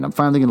right, fine. I'm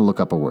finally going to look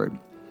up a word.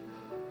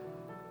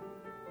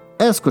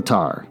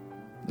 Escritor,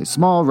 a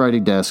small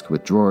writing desk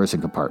with drawers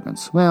and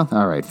compartments. Well,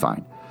 all right,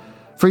 fine.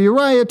 For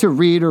Uriah to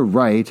read or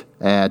write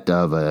at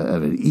of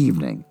an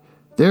evening.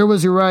 There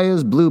was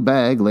Uriah's blue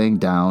bag laying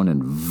down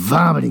and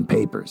vomiting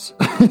papers.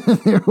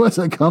 There was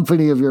a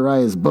company of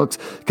Uriah's books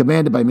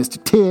commanded by Mr.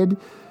 Tidd.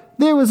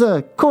 There was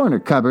a corner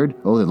cupboard.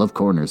 Oh, they love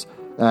corners.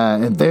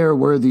 And there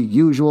were the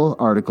usual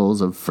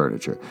articles of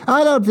furniture.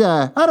 I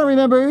don't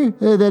remember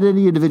that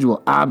any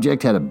individual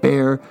object had a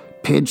bare,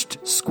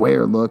 pinched,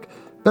 square look,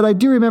 but I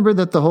do remember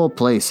that the whole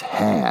place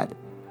had.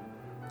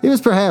 It was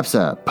perhaps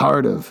a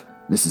part of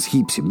Mrs.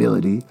 Heep's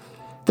humility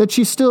that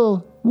she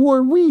still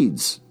wore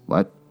weeds.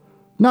 What?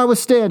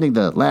 Notwithstanding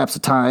the lapse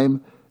of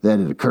time that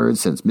had occurred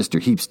since Mr.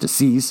 Heep's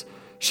decease,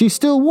 she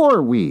still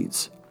wore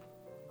weeds.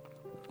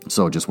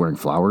 So just wearing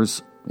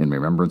flowers in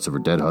remembrance of her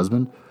dead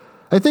husband?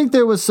 I think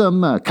there was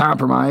some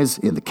compromise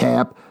in the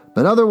cap,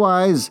 but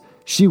otherwise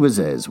she was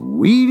as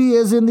weedy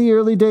as in the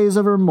early days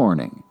of her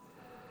mourning.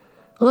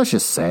 Well, that's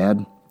just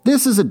sad.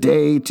 This is a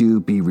day to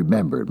be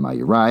remembered, my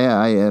Uriah,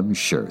 I am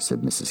sure,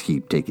 said Mrs.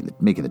 Heep,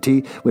 making the tea.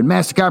 When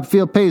Master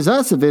Copperfield pays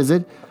us a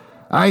visit.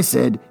 I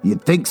said,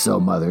 you'd think so,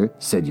 Mother,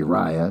 said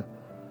Uriah.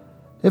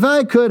 If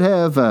I could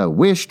have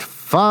wished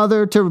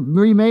Father to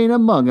remain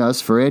among us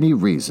for any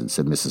reason,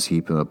 said Mrs.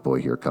 Heep, oh boy,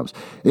 here it comes,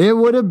 it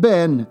would have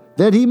been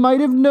that he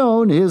might have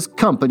known his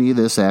company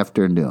this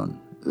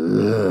afternoon.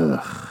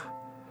 Ugh.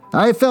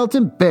 I felt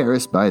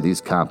embarrassed by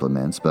these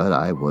compliments, but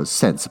I was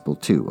sensible,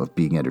 too, of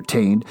being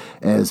entertained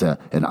as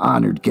an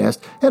honored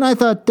guest, and I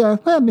thought,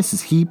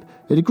 Mrs. Heep,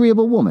 an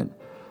agreeable woman.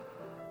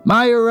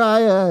 "My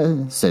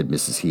Uriah," said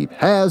Mrs. Heap,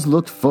 "has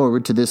looked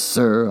forward to this,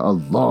 sir, a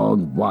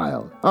long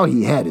while." Oh,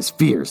 he had his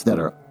fears that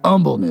our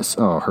humbleness,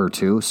 her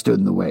too, stood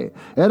in the way,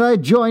 and I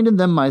joined in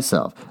them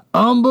myself.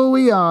 Humble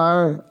we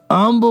are,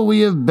 humble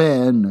we have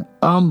been,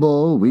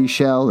 humble we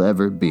shall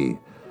ever be.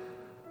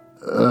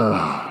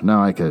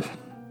 Now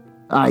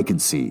I can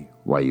see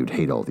why you'd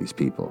hate all these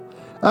people.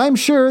 "I'm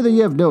sure that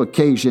you have no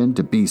occasion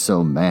to be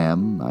so,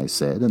 ma'am," I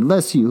said,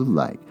 "unless you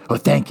like." "Oh,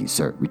 thank you,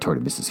 sir,"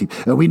 retorted Mrs.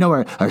 Heap. "We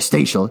know our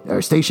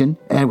station,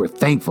 and we're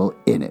thankful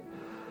in it."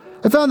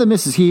 I found that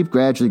Mrs. Heap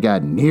gradually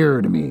got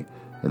nearer to me,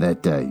 and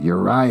that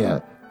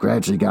Uriah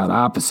gradually got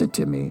opposite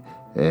to me,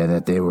 and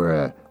that they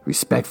were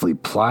respectfully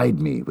plied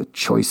me with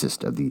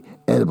choicest of the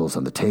edibles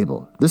on the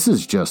table. This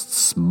is just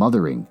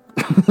smothering.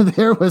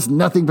 There was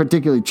nothing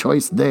particularly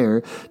choice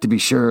there, to be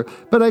sure,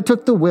 but I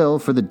took the will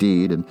for the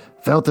deed and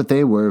felt that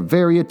they were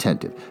very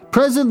attentive.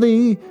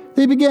 Presently,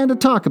 they began to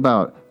talk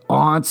about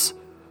aunts,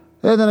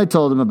 and then I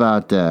told them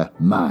about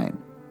mine,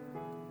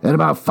 and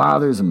about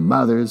fathers and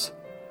mothers,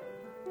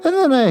 and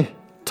then I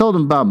told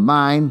them about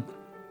mine.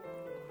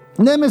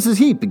 And then Mrs.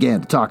 Heap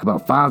began to talk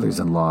about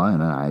fathers-in-law,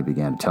 and I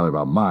began to tell her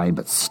about mine,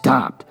 but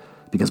stopped,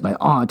 because my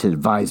aunt had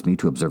advised me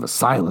to observe a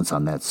silence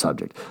on that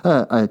subject.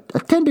 A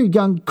tender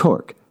young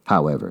cork,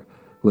 however,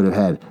 would have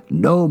had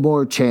no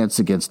more chance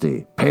against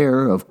a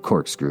pair of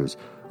corkscrews,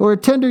 or a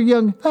tender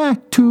young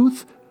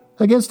tooth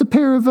against a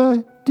pair of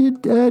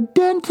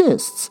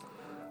dentists,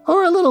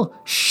 or a little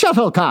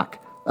shuttlecock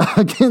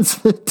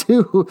against the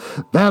two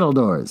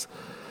battledores.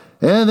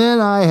 And then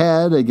I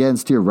had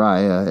against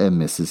Uriah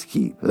and Mrs.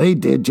 Heap. They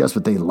did just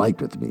what they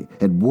liked with me,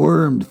 and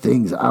wormed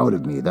things out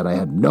of me that I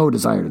had no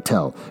desire to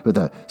tell, with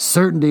a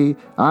certainty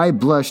I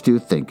blush to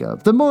think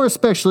of, the more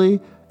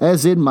especially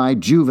as in my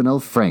juvenile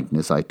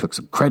frankness I took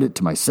some credit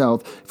to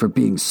myself for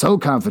being so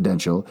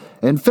confidential,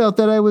 and felt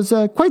that I was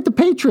quite the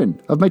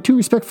patron of my two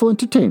respectful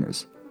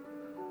entertainers.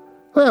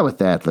 Well, with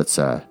that, let's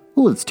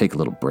take a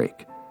little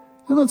break.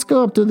 And let's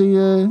go up to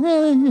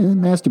the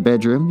master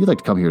bedroom. You'd like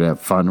to come here to have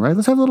fun, right?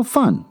 Let's have a little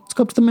fun. Let's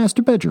go up to the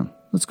master bedroom.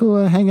 Let's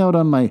go hang out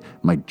on my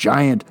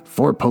giant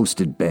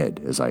four-posted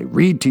bed as I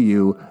read to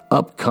you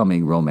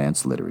upcoming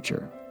romance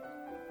literature.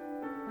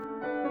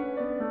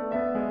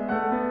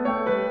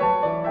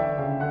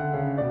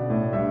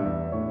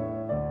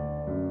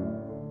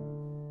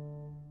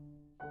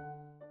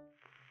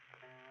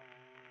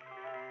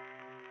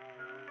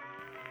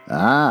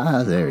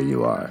 Ah, there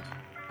you are.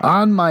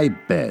 On my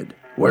bed,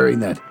 wearing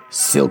that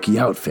silky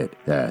outfit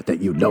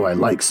that you know I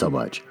like so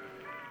much.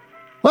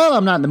 Well,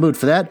 I'm not in the mood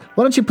for that.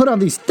 Why don't you put on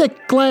these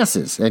thick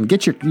glasses and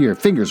get your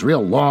fingers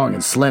real long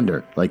and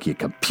slender, like you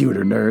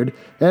computer nerd,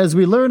 as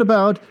we learn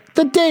about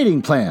The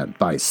Dating Plan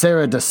by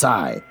Sarah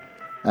Desai.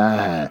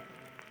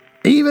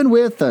 Even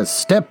with a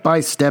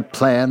step-by-step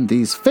plan,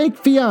 these fake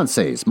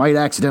fiancés might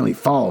accidentally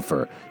fall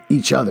for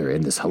each other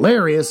in this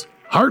hilarious,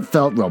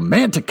 heartfelt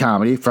romantic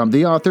comedy from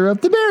the author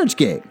of The Marriage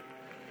Game.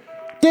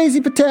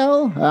 Daisy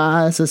Patel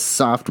is a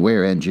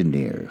software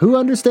engineer who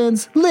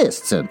understands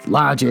lists and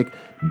logic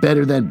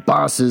better than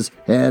bosses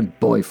and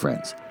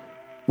boyfriends.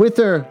 With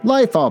her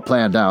life all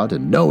planned out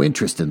and no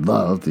interest in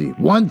love, the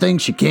one thing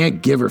she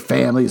can't give her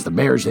family is the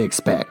marriage they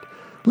expect.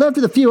 Left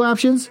with a few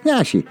options,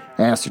 she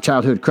asked her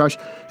childhood crush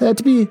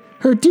to be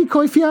her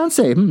decoy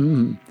fiancé.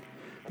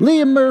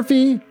 Liam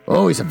Murphy,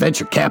 he's a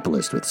venture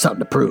capitalist with something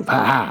to prove,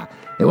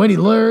 And when he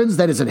learns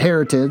that his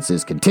inheritance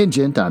is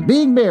contingent on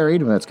being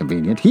married, well, that's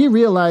convenient, he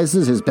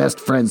realizes his best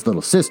friend's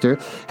little sister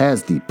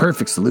has the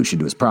perfect solution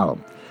to his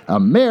problem. A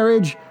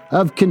marriage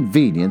of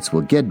convenience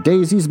will get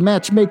Daisy's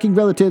matchmaking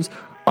relatives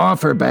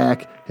off her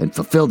back and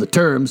fulfill the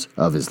terms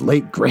of his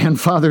late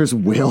grandfather's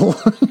will.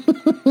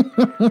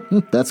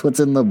 That's what's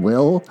in the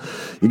will.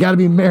 You gotta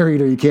be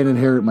married or you can't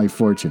inherit my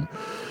fortune.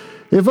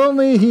 If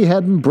only he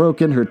hadn't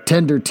broken her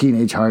tender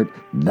teenage heart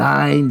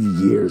 9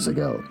 years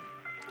ago.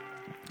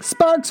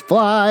 Sparks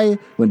fly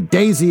when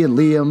Daisy and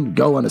Liam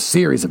go on a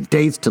series of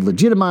dates to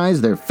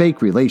legitimize their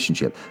fake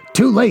relationship.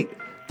 Too late,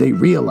 they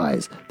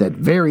realize that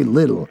very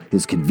little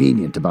is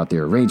convenient about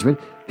their arrangement.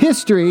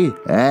 History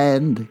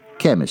and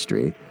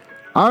chemistry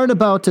aren't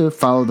about to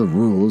follow the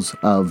rules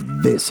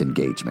of this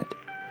engagement.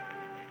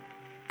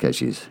 Because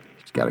she's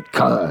got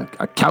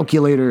a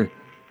calculator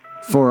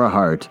for a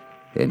heart,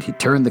 and he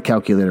turned the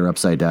calculator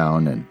upside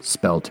down and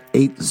spelt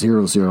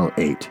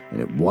 8008,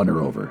 and it won her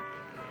over.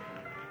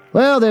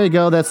 Well, there you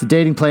go. That's The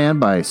Dating Plan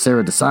by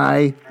Sarah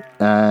Desai.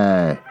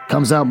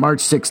 Comes out March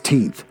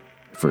 16th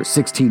for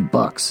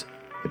 $16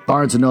 at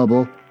Barnes &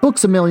 Noble.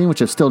 Books A Million,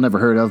 which I've still never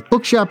heard of.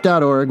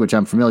 Bookshop.org, which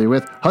I'm familiar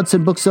with.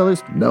 Hudson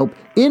Booksellers? Nope.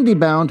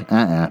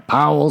 IndieBound?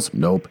 Powell's?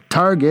 Nope.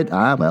 Target?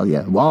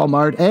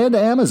 Walmart and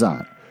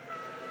Amazon.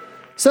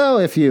 So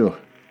if you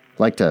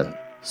like to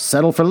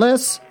settle for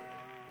less,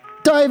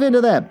 dive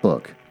into that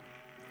book.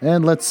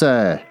 And let's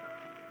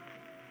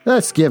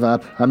give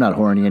up. I'm not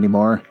horny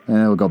anymore. And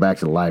we'll go back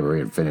to the library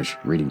and finish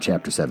reading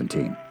chapter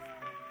 17.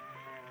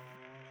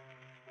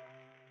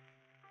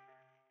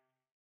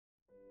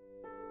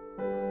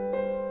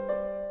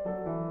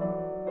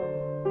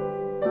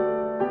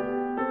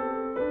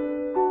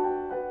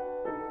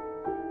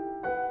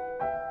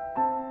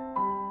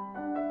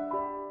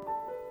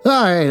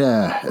 All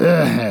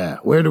right,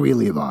 where do we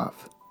leave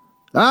off?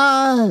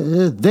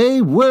 They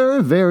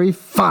were very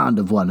fond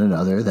of one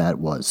another, that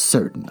was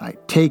certain. I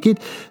take it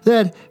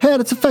that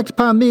had its effect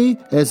upon me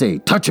as a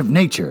touch of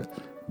nature,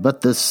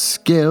 but the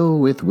skill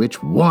with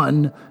which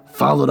one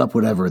followed up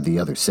whatever the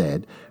other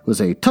said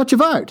was a touch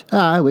of art,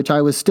 which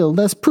I was still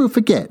less proof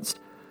against.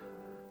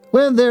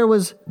 When there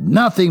was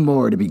nothing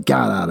more to be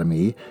got out of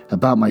me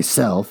about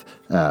myself,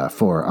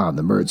 for on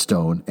the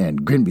Murdstone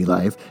and Grinby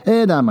life,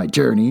 and on my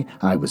journey,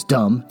 I was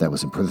dumb, that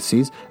was in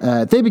parentheses,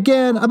 they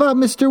began about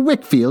Mr.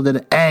 Wickfield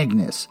and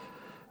Agnes.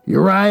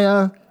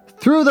 Uriah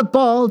threw the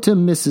ball to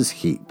Mrs.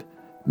 Heap.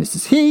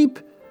 Mrs. Heap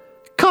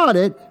caught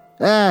it,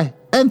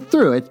 and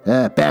threw it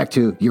back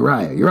to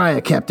Uriah. Uriah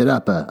kept it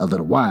up a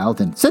little while,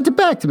 then sent it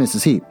back to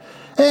Mrs. Heap.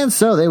 And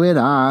so they went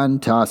on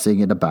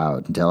tossing it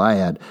about until I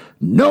had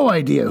no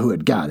idea who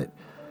had got it,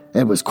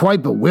 and was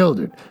quite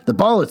bewildered. The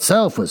ball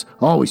itself was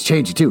always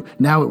changing too.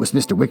 Now it was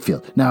Mr.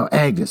 Wickfield, now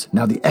Agnes,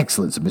 now the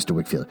excellence of Mr.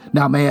 Wickfield,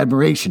 now my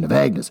admiration of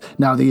Agnes,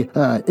 now the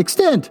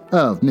extent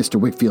of Mr.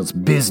 Wickfield's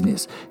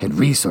business and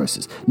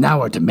resources,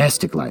 now our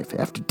domestic life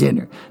after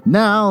dinner,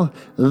 now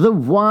the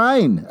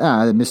wine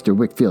that Mr.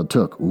 Wickfield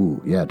took.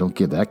 Ooh, yeah, don't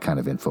give that kind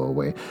of info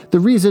away. The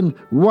reason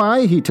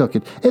why he took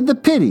it, and the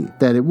pity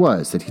that it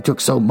was that he took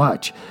so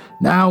much.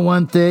 Now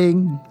one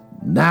thing,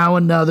 now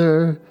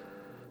another,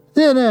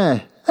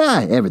 then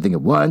everything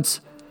at once,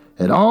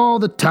 and all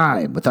the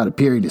time without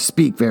appearing to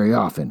speak very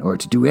often or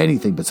to do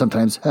anything but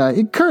sometimes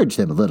encourage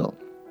them a little,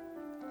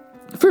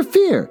 for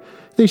fear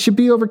they should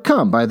be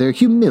overcome by their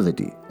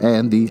humility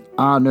and the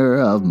honor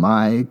of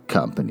my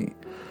company.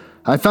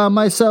 I found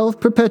myself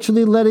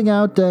perpetually letting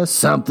out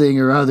something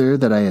or other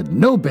that I had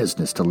no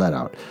business to let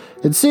out,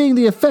 and seeing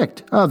the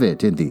effect of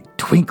it in the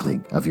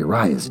twinkling of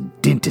Uriah's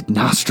dinted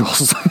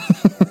nostrils.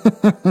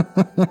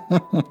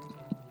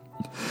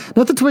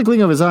 Not the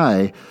twinkling of his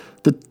eye,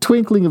 the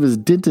twinkling of his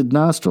dinted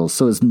nostrils,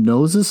 so his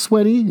nose is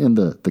sweaty and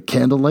the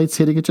candlelight's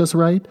hitting it just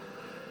right.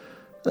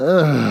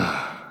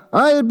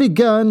 I had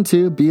begun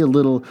to be a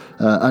little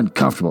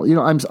uncomfortable. You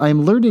know,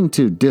 I'm learning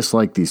to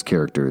dislike these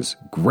characters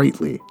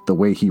greatly, the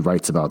way he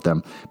writes about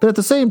them. But at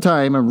the same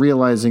time, I'm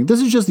realizing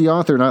this is just the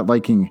author not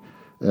liking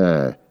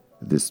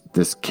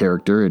this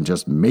character and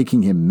just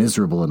making him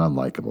miserable and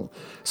unlikable.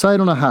 So I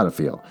don't know how to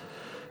feel.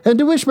 And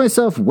to wish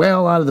myself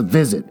well out of the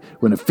visit,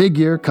 when a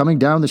figure coming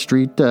down the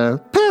street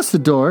past the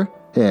door,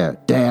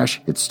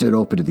 it stood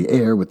open to the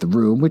air with the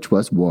room, which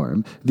was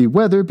warm, the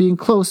weather being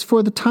close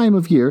for the time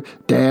of year,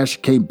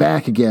 came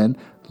back again,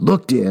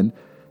 looked in,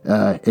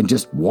 and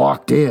just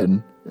walked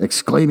in,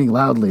 exclaiming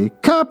loudly,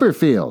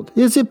 "Copperfield,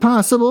 is it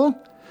possible?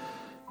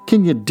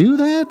 Can you do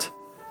that?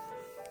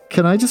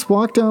 Can I just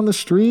walk down the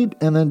street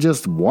and then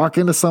just walk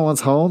into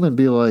someone's home and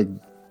be like,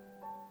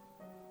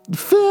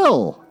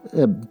 Phil?"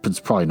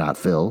 It's probably not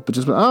Phil, but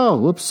just, "Oh,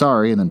 whoops,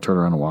 sorry," and then turn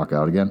around and walk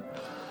out again.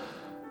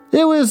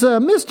 It was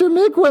Mr.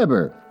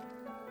 Mickweber.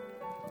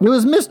 It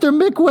was Mr.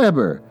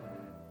 Mickweber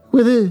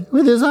with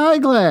his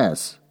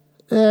eyeglass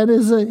and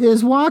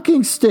his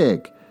walking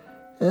stick,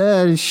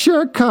 and his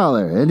shirt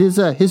collar, and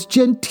his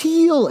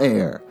genteel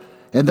air,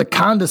 and the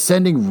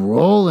condescending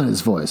roll in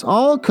his voice,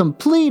 all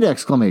complete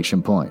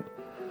exclamation point.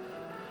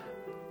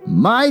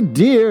 "My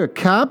dear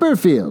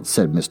Copperfield,"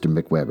 said Mr.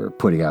 Mickweber,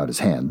 putting out his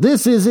hand,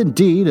 "this is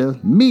indeed a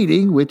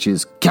meeting which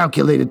is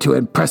calculated to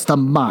impress the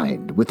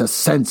mind with a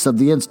sense of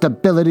the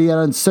instability and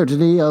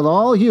uncertainty of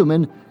all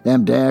human,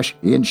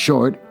 in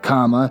short,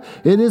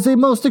 it is a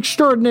most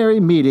extraordinary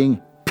meeting,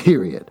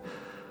 period.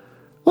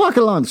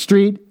 Walking along the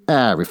street,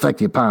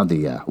 reflecting upon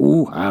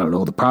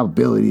the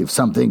probability of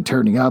something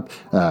turning up,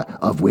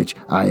 of which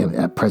I am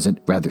at present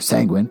rather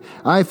sanguine,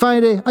 I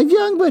find a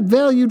young but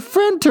valued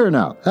friend turn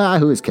up,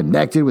 who is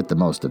connected with the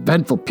most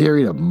eventful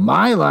period of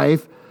my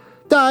life,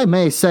 I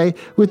may say,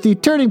 with the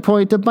turning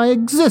point of my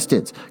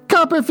existence.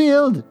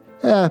 Copperfield,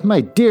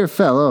 my dear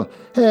fellow,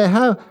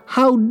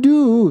 how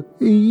do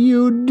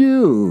you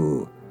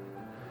do?"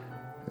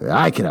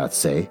 I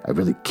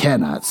really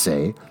cannot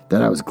say,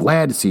 that I was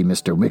glad to see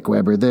Mr.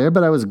 Mickweber there,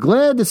 but I was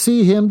glad to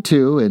see him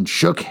too, and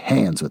shook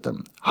hands with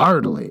him,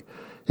 heartily,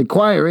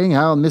 inquiring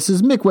how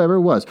Mrs.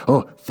 Mickweber was.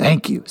 "Oh,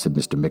 thank you," said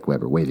Mr.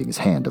 Mickweber, waving his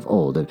hand of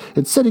old,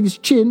 and setting his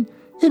chin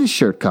in his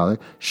shirt collar.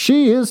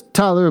 "She is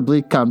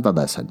tolerably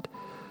convalescent.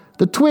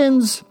 The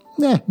twins,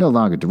 no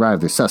longer derive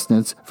their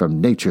sustenance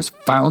from nature's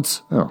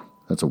founts." Oh,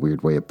 that's a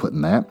weird way of putting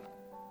that.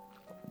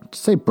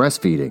 Just say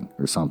breastfeeding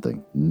or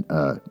something.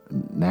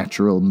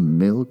 Natural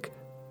milk?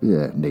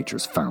 Yeah,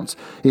 nature's founts.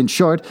 "In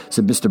short,"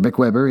 said Mr.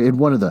 Mickweber in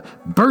one of the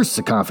bursts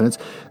of confidence,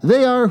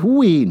 "they are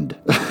weaned,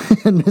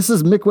 and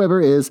Mrs.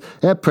 Mickweber is,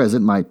 at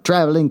present, my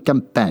traveling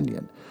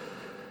companion.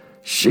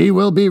 She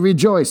will be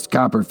rejoiced,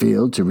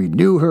 Copperfield, to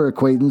renew her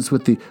acquaintance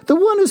with the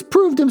one who's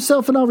proved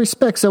himself in all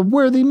respects a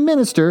worthy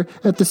minister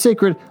at the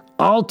sacred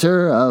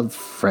altar of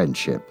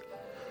friendship."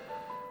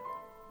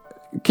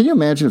 Can you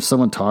imagine if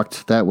someone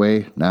talked that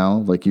way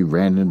now? Like you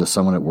ran into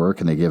someone at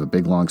work and they gave a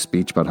big long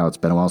speech about how it's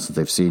been a while since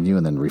they've seen you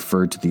and then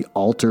referred to the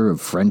altar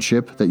of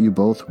friendship that you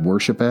both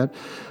worship at?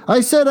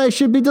 "I said I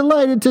should be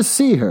delighted to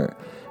see her.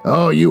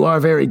 "Oh, you are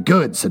very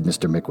good," said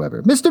Mr.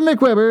 McWeber. Mr.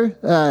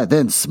 McWeber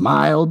then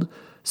smiled,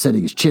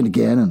 setting his chin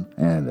again,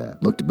 and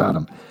looked about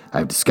him.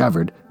 "I've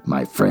discovered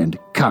my friend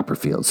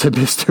Copperfield," said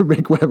Mr.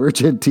 McWeber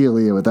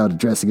genteelly, without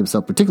addressing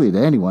himself particularly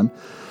to anyone.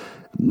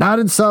 "Not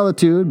in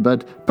solitude,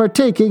 but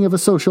partaking of a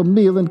social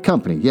meal in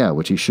company,"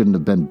 which he shouldn't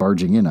have been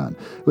barging in on,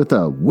 "with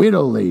a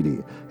widow lady,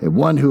 and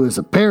one who is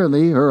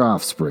apparently her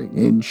offspring.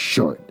 In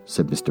short,"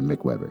 said Mr.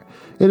 McWeber,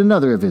 in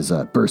another of his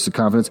bursts of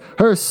confidence,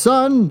 "her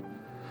son.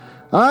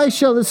 I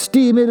shall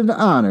esteem it an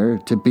honor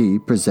to be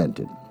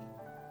presented."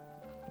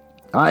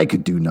 I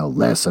could do no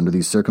less under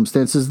these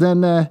circumstances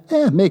than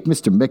make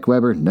Mr.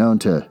 McWeber known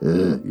to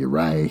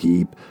Uriah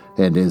Heep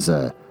and his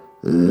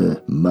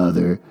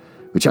mother,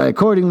 which I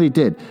accordingly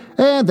did,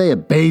 and they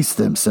abased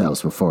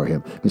themselves before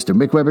him. Mr.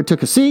 McWeber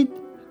took a seat,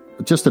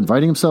 just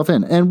inviting himself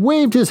in, and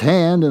waved his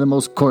hand in the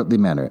most courtly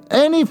manner.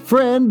 "Any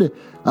friend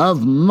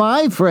of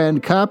my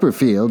friend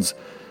Copperfield's,"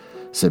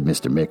 said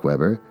Mr.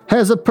 McWeber,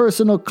 "has a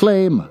personal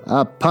claim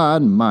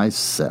upon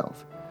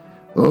myself."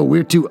 "Oh,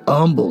 we're too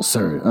humble,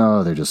 sir."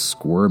 "Oh, they're just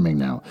squirming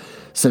now,"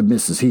 said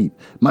Mrs. Heep.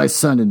 "My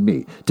son and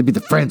me, to be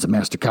the friends of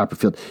Master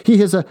Copperfield. He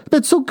has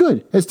been so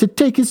good as to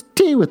take his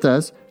tea with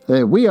us.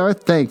 We are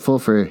thankful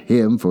for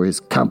him for his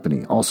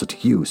company. Also to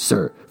you,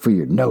 sir, for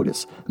your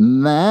notice."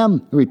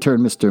 "Ma'am,"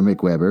 returned Mr.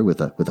 McWeber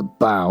with a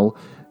bow,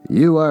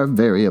 "you are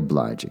very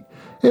obliging."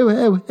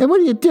 And what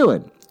are you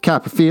doing,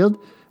 Copperfield?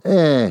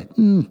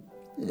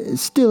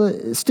 Still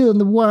in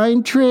the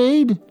wine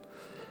trade?"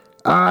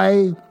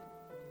 I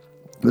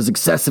was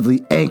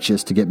excessively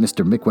anxious to get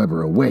Mr.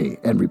 McWeber away,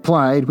 and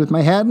replied, with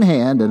my hat in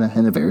hand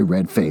and a very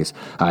red face,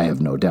 I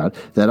have no doubt,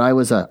 that I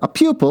was a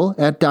pupil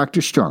at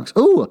Dr. Strong's.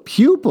 "Oh, a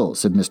pupil,"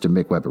 said Mr.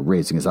 McWeber,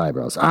 raising his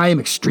eyebrows. "I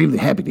am extremely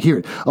happy to hear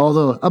it,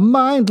 although a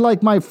mind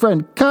like my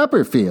friend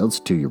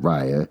Copperfield's," to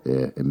Uriah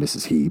and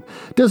Mrs. Heep,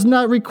 "does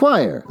not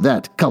require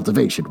that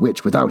cultivation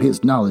which, without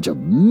his knowledge of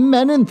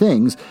men and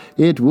things,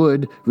 it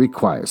would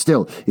require.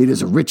 Still, it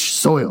is a rich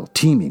soil,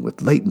 teeming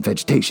with latent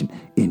vegetation.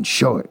 In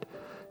short,"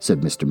 said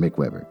Mr.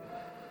 McWeber,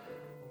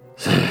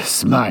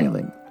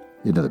 smiling,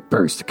 another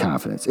burst of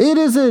confidence, "it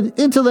is an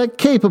intellect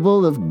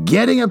capable of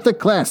getting up the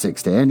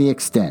classics to any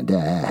extent."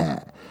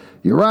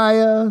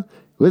 Uriah,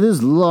 with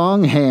his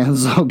long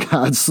hands,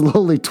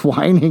 slowly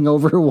twining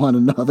over one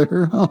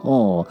another,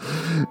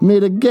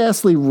 made a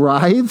ghastly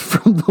writhe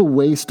from the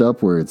waist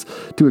upwards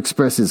to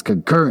express his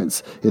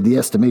concurrence in the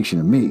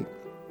estimation of me.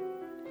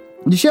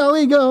 "Shall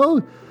we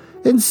go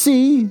and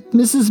see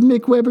Mrs.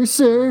 McWeber,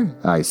 sir?"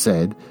 I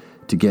said,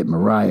 to get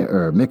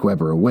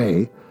McWeber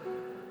away.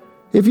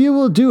 "If you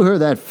will do her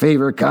that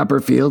favor,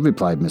 Copperfield,"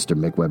 replied Mr.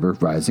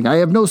 McWeber, rising, "I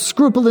have no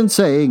scruple in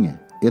saying,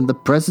 in the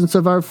presence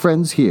of our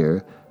friends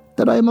here,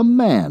 that I am a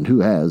man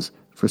who has,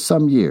 for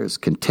some years,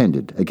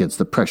 contended against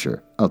the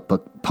pressure of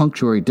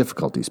punctuary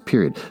difficulties,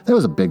 period." That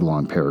was a big,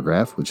 long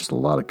paragraph with just a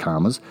lot of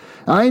commas.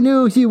 I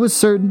knew he was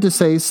certain to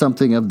say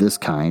something of this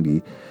kind.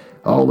 He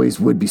always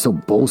would be so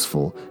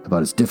boastful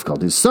about his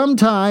difficulties.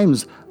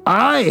 "Sometimes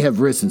I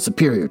have risen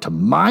superior to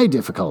my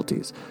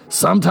difficulties.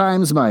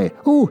 Sometimes my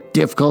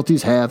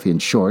difficulties have, in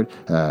short,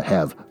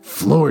 have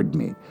floored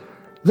me.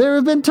 There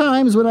have been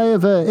times when I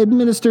have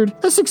administered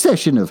a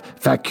succession of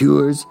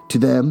facures to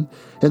them,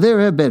 and there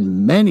have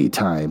been many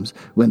times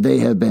when they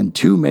have been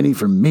too many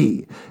for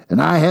me,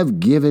 and I have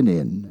given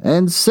in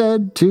and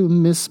said to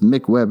Miss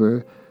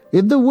McWeber,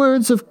 in the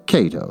words of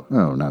Cato,"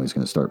 now he's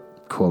going to start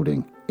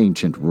quoting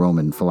ancient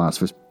Roman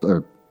philosophers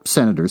or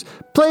senators,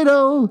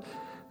 "Plato,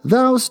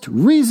 thou'st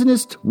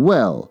reasonest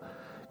well.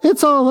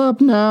 It's all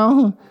up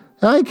now.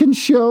 I can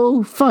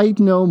fight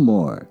no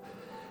more."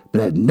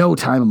 "But at no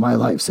time in my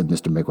life," said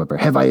Mr. McWeber,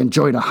 "have I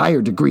enjoyed a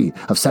higher degree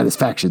of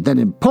satisfaction than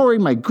in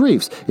pouring my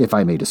griefs, if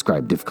I may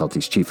describe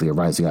difficulties chiefly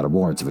arising out of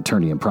warrants of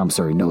attorney and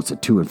promissory notes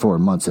at 2 and 4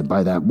 months, and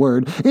by that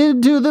word,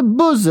 into the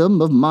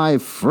bosom of my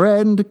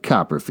friend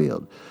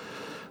Copperfield."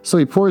 So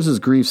he pours his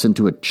griefs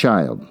into a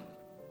child.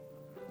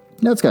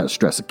 That's got to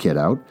stress a kid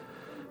out.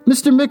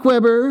 Mr.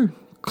 McWeber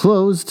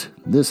closed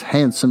this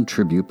handsome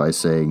tribute by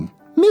saying,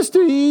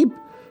 "Mr. Heep,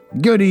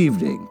 good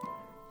evening.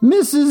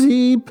 Mrs.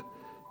 Heep,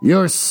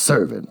 your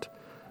servant,"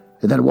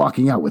 and then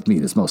walking out with me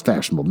in his most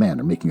fashionable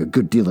manner, making a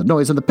good deal of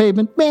noise on the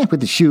pavement,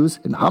 with his shoes,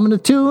 and humming a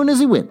tune as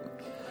he went.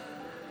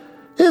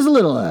 There's a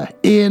little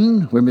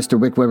inn where Mr.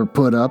 McWeber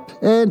put up,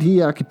 and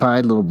he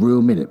occupied a little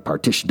room in it,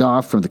 partitioned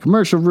off from the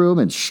commercial room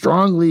and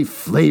strongly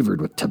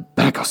flavored with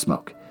tobacco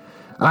smoke.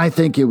 I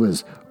think it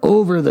was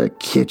over the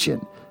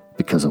kitchen,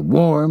 because a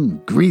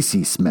warm,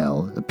 greasy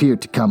smell appeared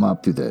to come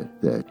up through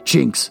the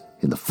chinks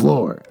in the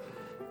floor.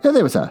 And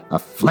there was a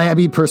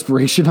flabby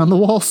perspiration on the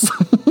walls.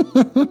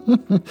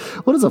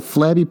 What does a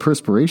flabby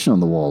perspiration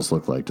on the walls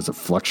look like? Does it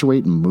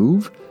fluctuate and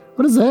move?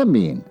 What does that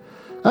mean?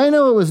 I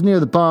know it was near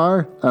the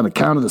bar on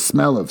account of the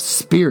smell of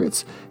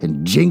spirits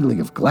and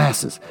jingling of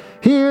glasses.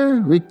 Here,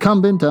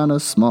 recumbent on a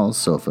small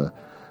sofa,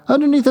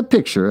 underneath a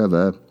picture of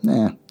a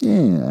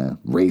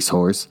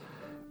racehorse,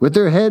 with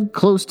her head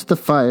close to the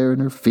fire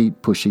and her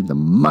feet pushing the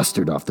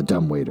mustard off the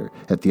dumbwaiter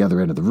at the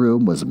other end of the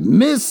room, was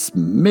Miss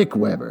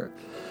McWeber.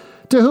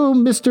 to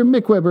whom Mr.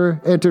 McWeber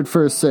entered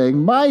first,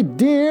 saying, "My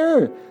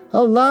dear,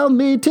 allow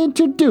me to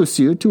introduce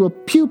you to a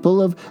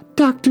pupil of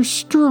Dr.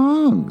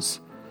 Strong's."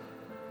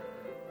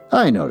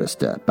 I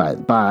noticed, by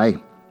the by,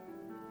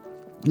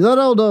 that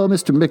although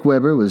Mr.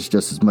 McWeber was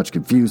just as much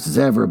confused as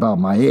ever about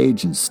my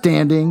age and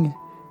standing,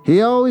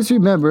 he always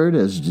remembered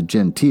as a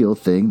genteel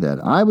thing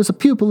that I was a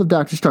pupil of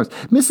Dr. Strong's.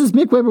 Mrs.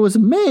 McWeber was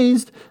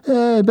amazed,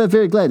 but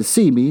very glad to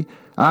see me.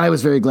 I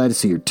was very glad to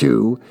see her,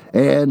 too,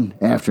 and,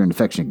 after an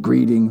affectionate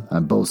greeting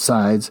on both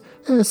sides,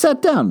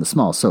 sat down on the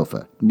small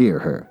sofa near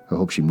her. I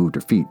hope she moved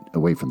her feet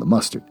away from the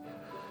mustard.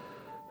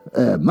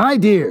 "My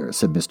dear,"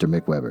 said Mr.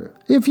 McWeber,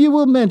 "if you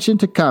will mention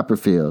to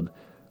Copperfield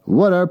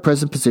what our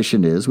present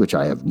position is, which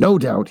I have no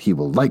doubt he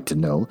will like to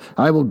know,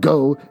 I will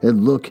go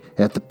and look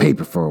at the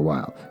paper for a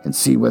while and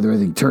see whether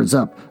anything turns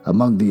up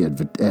among the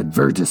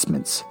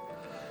advertisements."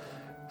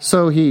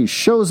 So he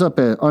shows up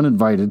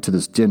uninvited to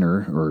this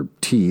dinner or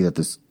tea that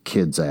this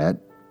kid's at.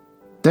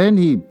 Then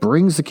he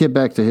brings the kid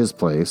back to his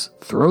place,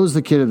 throws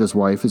the kid at his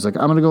wife. He's like,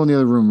 "I'm going to go in the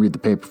other room and read the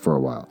paper for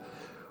a while."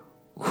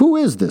 Who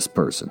is this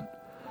person?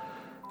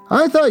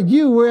 "I thought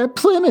you were at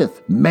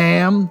Plymouth."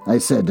 "Ma'am," I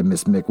said to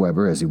Miss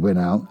McWeber as he went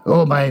out.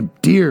 "Oh, my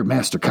dear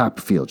Master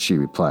Copperfield," she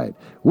replied,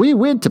 "we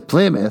went to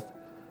Plymouth."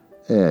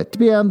 To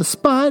be on the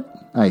spot?"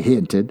 I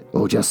hinted.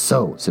 "Oh, just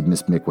so," said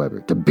Miss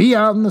McWeber, "to be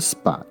on the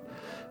spot.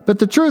 But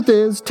the truth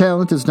is,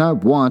 talent is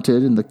not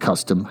wanted in the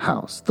custom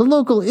house. The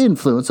local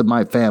influence of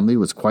my family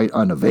was quite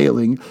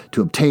unavailing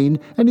to obtain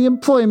any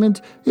employment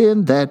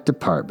in that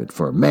department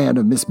for a man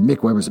of Miss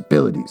McWeber's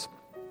abilities.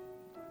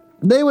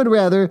 They would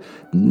rather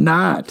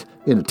not,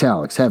 in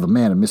italics, have a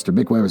man of Mr.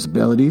 McWeber's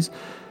abilities.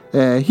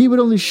 He would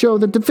only show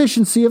the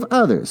deficiency of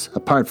others.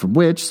 Apart from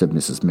which," said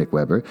Mrs.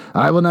 McWeber,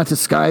 "I will not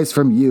disguise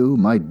from you,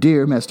 my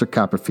dear Master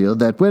Copperfield,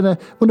 that when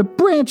a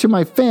branch of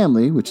my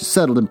family, which is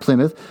settled in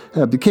Plymouth,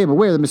 became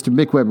aware that Mr.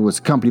 McWeber was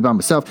accompanied by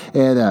myself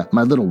and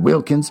my little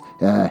Wilkins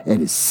and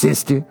his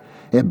sister,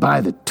 and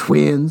by the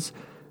twins,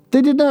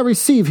 they did not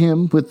receive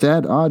him with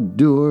that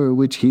ardor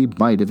which he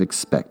might have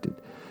expected.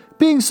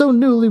 Being so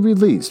newly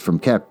released from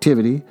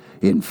captivity,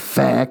 in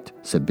fact,"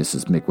 said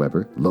Mrs.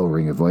 McWeber,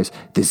 lowering her voice,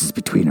 "this is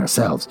between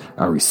ourselves,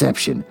 our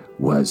reception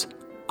was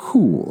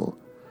cool."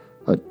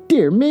 "Oh,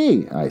 dear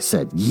me," I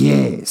said.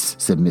 "Yes,"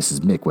 said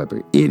Mrs.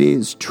 McWeber, "it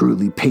is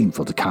truly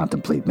painful to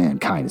contemplate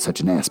mankind in such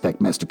an aspect,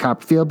 Master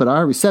Copperfield, but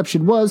our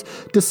reception was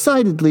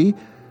decidedly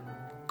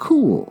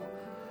cool.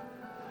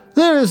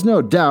 There is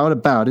no doubt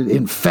about it.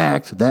 In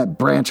fact, that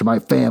branch of my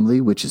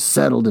family, which is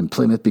settled in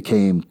Plymouth,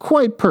 became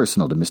quite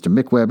personal to Mr.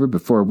 McWeber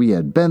before we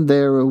had been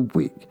there a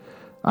week.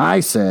 I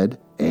said,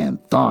 and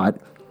thought,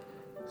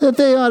 that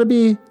they ought to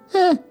be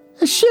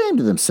ashamed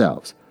of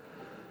themselves.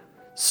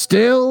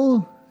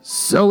 Still,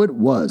 so it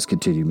was,"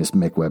 continued Miss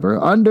McWeber.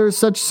 "Under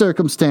such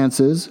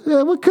circumstances,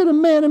 what could a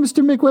man of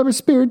Mr. McWeber's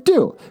spirit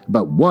do?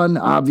 But one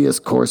obvious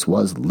course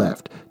was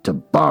left, to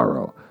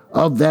borrow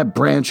of that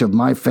branch of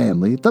my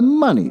family the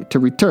money to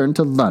return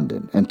to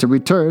London, and to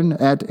return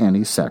at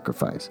any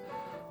sacrifice."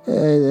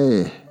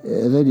 "Then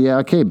you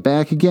all came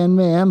back again,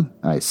 ma'am?"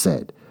 I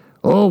said.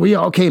 "Oh, we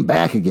all came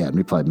back again,"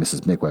 replied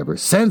Mrs. McWeber.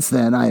 "Since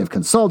then I have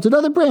consulted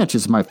other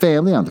branches of my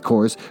family on the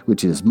course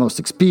which it is most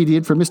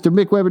expedient for Mr.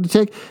 McWeber to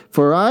take,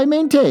 for I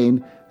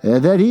maintain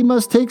that he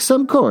must take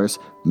some course.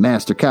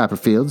 Master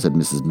Copperfield," said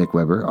Mrs.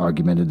 McWeber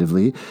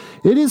argumentatively,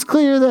 "it is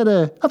clear that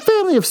a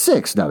family of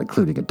 6, not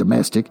including a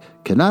domestic,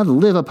 cannot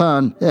live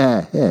upon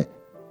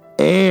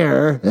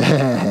air."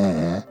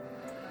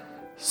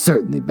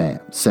 "Certainly, ma'am,"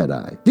 said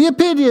I. "The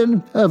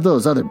opinion of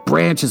those other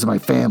branches of my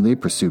family,"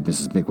 pursued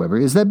Mrs.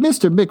 McWeber, "is that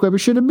Mr. McWeber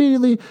should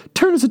immediately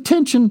turn his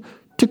attention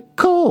to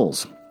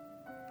coals."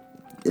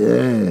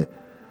 To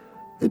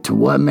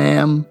what,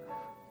 ma'am?"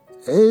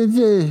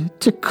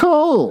 To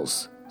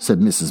coals,"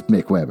 said Mrs.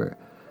 McWeber.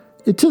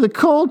 "To the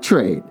coal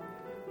trade.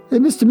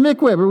 Mr.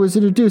 McWeber was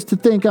introduced to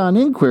think on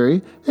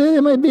inquiry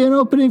there might be an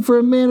opening for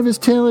a man of his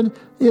talent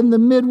in the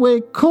Midway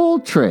coal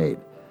trade.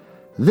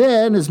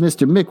 Then, as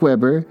Mr.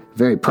 McWeber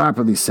very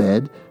properly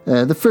said,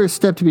 the first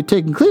step to be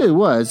taken clearly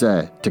was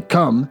to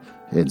come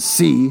and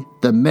see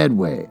the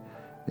Medway,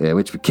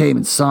 which we came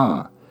and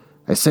saw.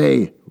 I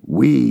say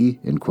we,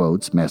 in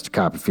quotes, Master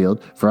Copperfield,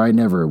 for I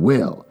never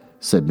will,"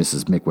 said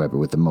Mrs. McWeber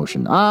with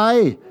emotion.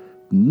 "I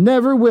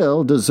never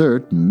will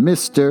desert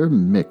Mr.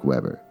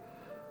 McWeber."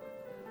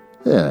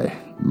 I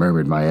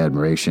murmured my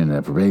admiration and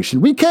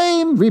approbation. "We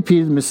came,"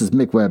 repeated Mrs.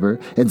 McWeber,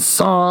 "and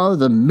saw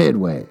the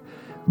Midway.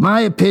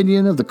 My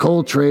opinion of the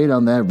coal trade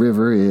on that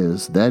river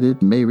is that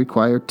it may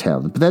require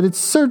talent, but that it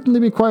certainly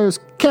requires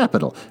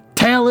capital.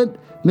 Talent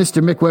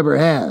Mr. McWeber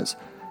has.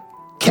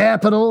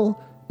 Capital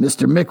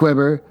Mr.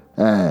 McWeber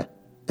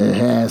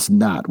has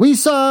not. We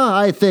saw,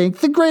 I think,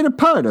 the greater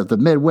part of the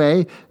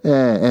Medway,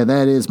 and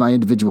that is my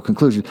individual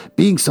conclusion.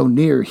 Being so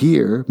near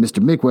here,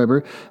 Mr.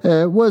 McWeber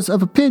was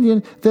of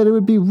opinion that it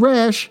would be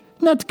rash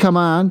not to come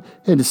on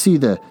and to see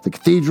the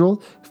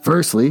cathedral.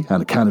 Firstly,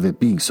 on account of it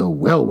being so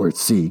well worth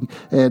seeing,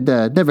 and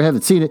never having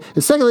seen it.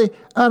 And secondly,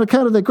 on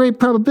account of the great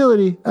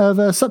probability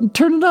of something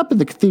turning up in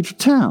the cathedral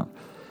town."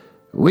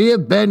 "We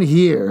have been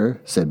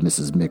here," said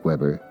Mrs.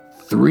 McWeber,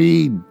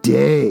 3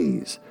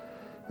 days,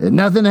 and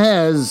nothing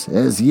has,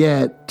 as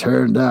yet,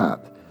 turned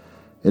up.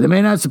 And it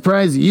may not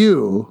surprise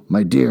you,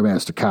 my dear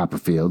Master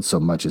Copperfield, so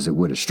much as it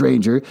would a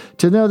stranger,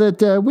 to know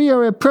that we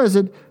are at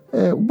present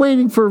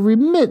waiting for a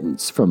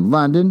remittance from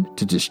London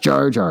to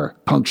discharge our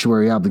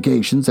punctuary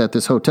obligations at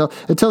this hotel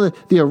until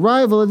the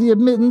arrival of the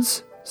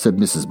admittance, said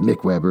Mrs.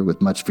 McWeber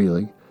with much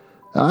feeling.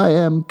 I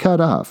am cut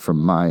off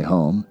from my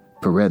home,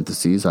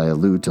 parentheses, I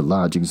allude to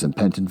lodgings in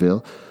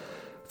Pentonville,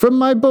 from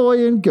my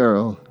boy and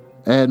girl,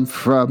 and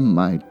from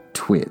my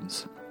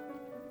twins.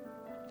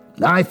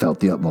 I felt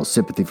the utmost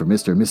sympathy for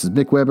Mr. and Mrs.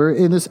 McWeber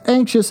in this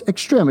anxious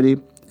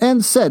extremity,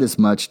 and said as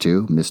much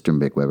to Mr.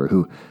 McWeber,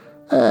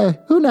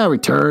 who now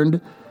returned,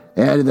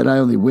 added that I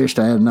only wished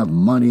I had enough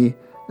money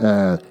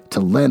to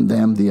lend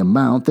them the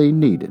amount they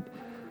needed.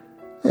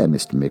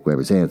 Mr.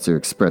 McWeber's answer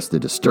expressed the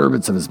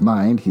disturbance of his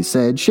mind. He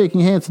said,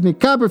 shaking hands with me,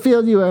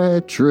 Copperfield, you are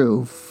a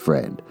true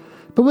friend.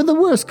 But when the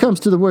worst comes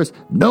to the worst,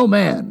 no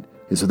man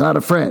is without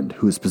a friend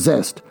who is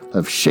possessed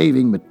of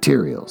shaving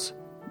materials.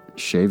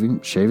 Shaving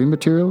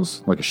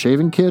materials? Like a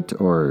shaving kit,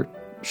 or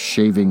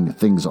shaving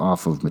things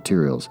off of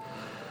materials?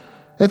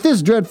 At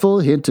this dreadful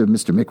hint of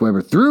Mr.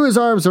 McWeber threw his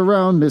arms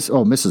around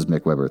Mrs.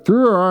 McWeber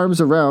threw her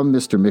arms around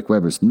Mr.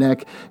 McWeber's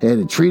neck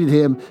and entreated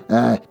him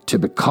to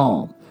be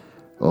calm.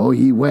 Oh,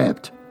 he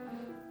wept,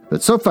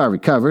 but so far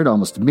recovered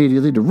almost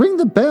immediately to ring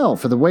the bell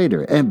for the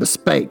waiter and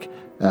bespake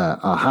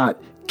a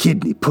hot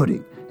kidney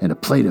pudding and a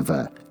plate of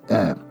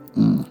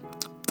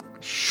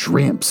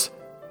shrimps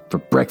for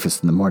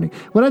breakfast in the morning.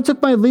 When I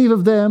took my leave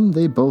of them,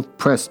 they both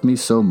pressed me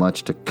so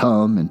much to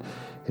come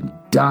and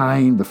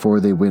dine before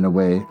they went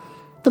away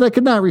that I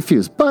could not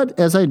refuse. But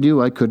as I knew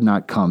I could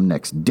not come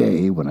next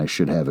day, when I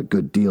should have a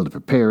good deal to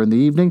prepare in the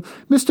evening,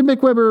 Mr.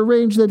 McWeber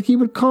arranged that he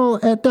would call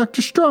at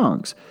Dr.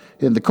 Strong's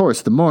in the course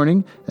of the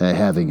morning,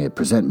 having a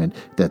presentiment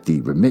that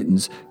the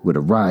remittance would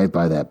arrive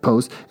by that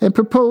post, and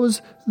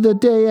propose the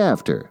day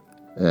after,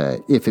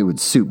 if it would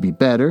suit me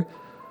better.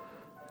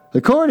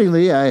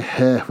 Accordingly,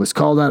 I was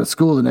called out of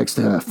school the next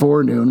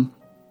forenoon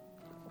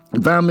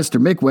and found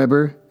Mr.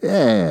 McWeber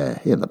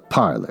in the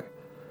parlor,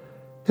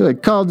 who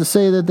had called to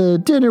say that the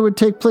dinner would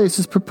take place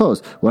as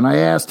proposed. When I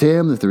asked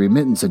him if the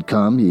remittance had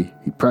come, he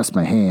pressed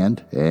my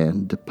hand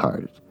and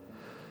departed.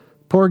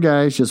 Poor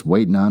guy's just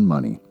waiting on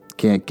money.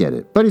 Can't get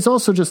it. But he's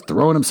also just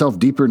throwing himself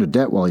deeper into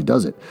debt while he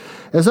does it.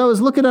 As I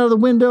was looking out of the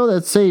window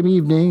that same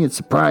evening, it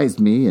surprised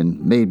me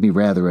and made me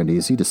rather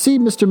uneasy to see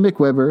Mr.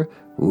 McWeber,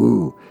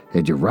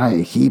 and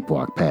Uriah Heep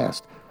walk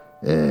past,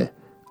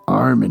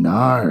 arm in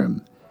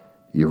arm.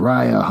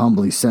 Uriah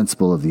humbly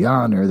sensible of the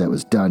honor that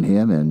was done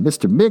him, and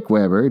Mr.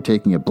 McWeber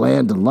taking a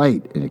bland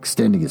delight in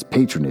extending his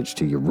patronage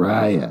to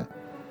Uriah.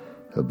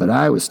 But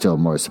I was still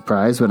more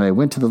surprised when I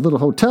went to the little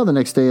hotel the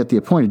next day at the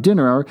appointed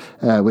dinner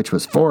hour, which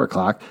was 4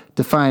 o'clock,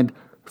 to find,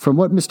 from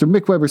what Mr.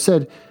 McWeber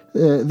said,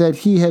 that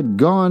he had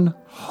gone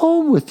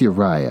home with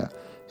Uriah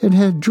and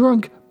had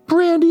drunk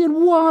brandy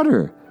and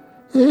water,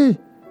 and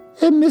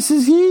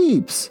Mrs.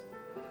 Heeps.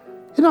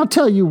 And I'll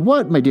tell you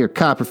what, my dear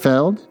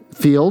Copperfield,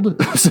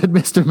 said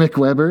Mr.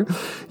 McWeber,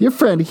 your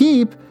friend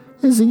Heep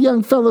is a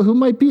young fellow who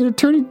might be an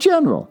attorney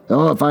general.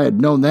 Oh, if I had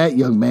known that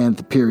young man at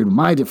the period when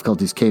my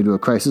difficulties came to a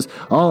crisis,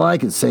 all I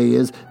can say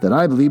is that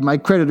I believe my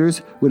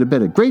creditors would have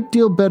been a great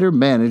deal better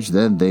managed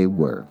than they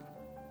were.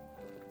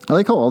 I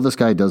like how all this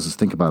guy does is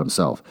think about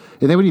himself.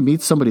 And then when he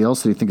meets somebody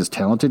else that he thinks is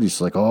talented, he's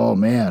just like, oh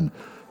man,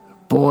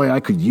 boy, I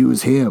could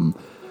use him.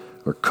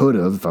 Or could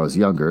have if I was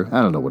younger.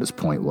 I don't know what his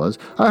point was.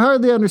 I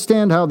hardly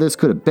understand how this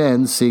could have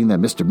been, seeing that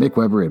Mr.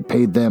 McWeber had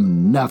paid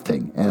them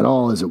nothing at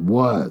all as it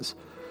was.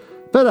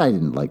 But I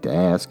didn't like to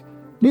ask.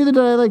 Neither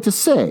did I like to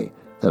say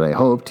that I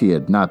hoped he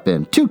had not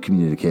been too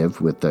communicative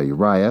with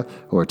Uriah,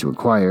 or to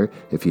inquire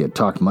if he had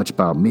talked much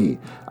about me.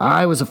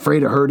 I was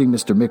afraid of hurting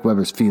Mr.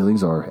 McWeber's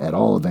feelings, or at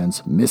all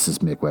events, Mrs.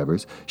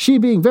 McWeber's, she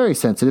being very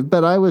sensitive,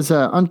 but I was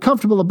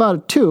uncomfortable about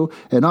it too,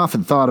 and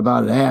often thought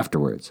about it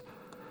afterwards.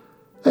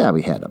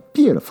 We had a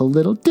beautiful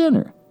little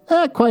dinner.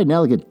 Quite an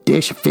elegant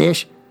dish of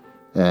fish.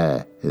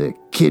 The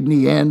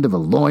kidney end of a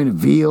loin of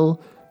veal,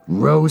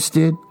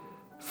 roasted,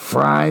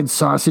 fried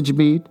sausage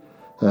meat,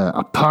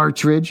 a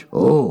partridge,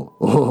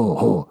 and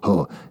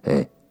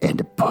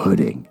a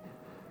pudding.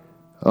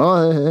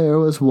 Oh, there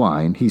was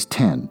wine. He's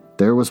 10.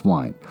 There was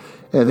wine.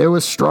 There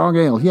was strong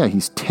ale. Yeah,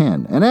 he's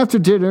 10. And after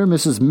dinner,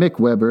 Mrs.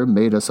 McWeber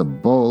made us a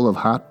bowl of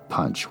hot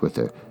punch with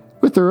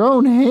her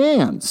own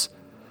hands.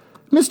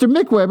 Mr.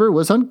 McWeber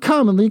was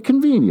uncommonly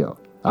congenial.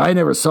 I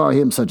never saw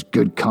him such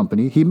good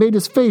company. He made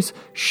his face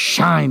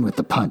shine with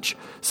the punch,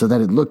 so that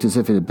it looked as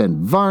if it had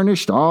been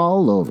varnished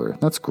all over.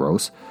 That's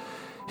gross.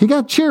 He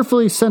got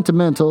cheerfully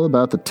sentimental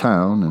about the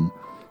town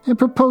and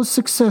proposed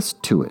success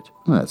to it.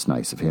 Well, that's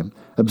nice of him,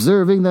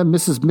 observing that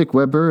Mrs.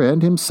 McWeber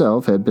and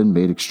himself had been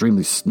made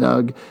extremely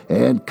snug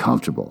and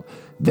comfortable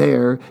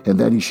there, and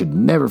that he should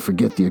never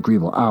forget the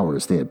agreeable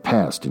hours they had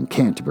passed in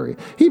Canterbury.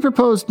 He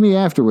proposed me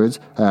afterwards,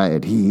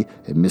 and he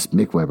and Miss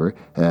McWeber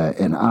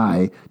and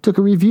I took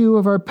a review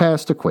of our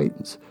past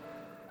acquaintance.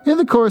 in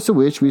the course of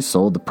which we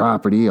sold the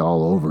property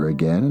all over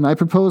again, and I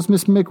proposed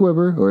Miss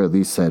McWeber, or at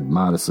least said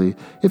modestly,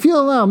 "If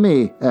you'll allow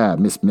me,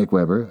 Miss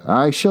McWeber,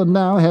 I shall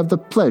now have the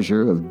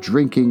pleasure of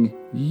drinking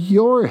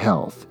your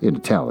health," in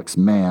italics,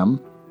 ma'am.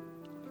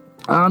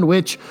 On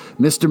which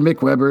Mr.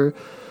 McWeber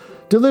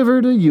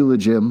delivered a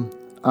eulogium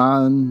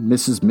on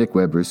Mrs.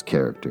 McWeber's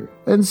character,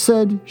 and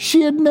said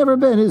she had never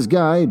been his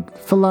guide,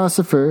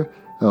 philosopher,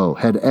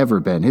 had ever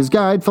been his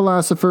guide,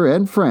 philosopher,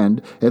 and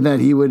friend, and that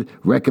he would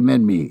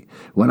recommend me,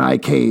 when I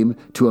came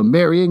to a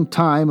marrying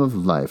time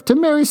of life, to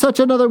marry such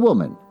another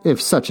woman,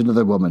 if such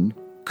another woman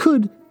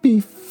could be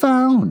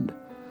found.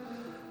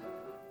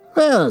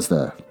 Well, as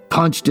the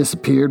punch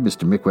disappeared,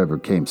 Mr.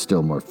 McWeber became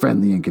still more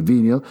friendly and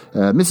congenial.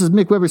 Mrs.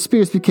 McWeber's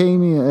spirits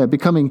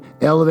becoming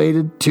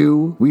elevated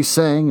too. We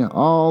sang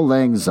Auld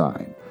Lang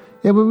Syne.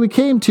 And when we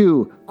came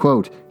to,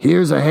 quote,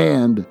 "Here's a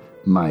hand,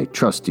 my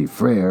trusty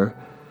frere,"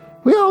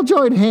 we all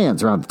joined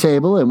hands around the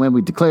table, and when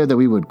we declared that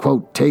we would,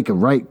 quote, "take a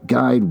right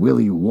guide,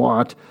 Willie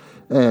Watt,"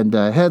 and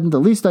hadn't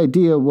the least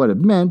idea what it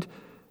meant,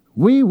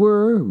 we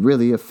were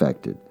really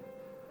affected.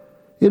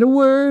 In a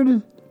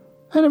word,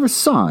 I never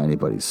saw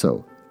anybody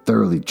so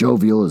thoroughly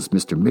jovial as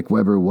Mr.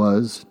 McWeber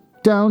was,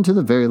 down to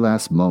the very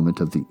last moment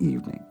of the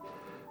evening,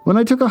 when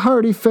I took a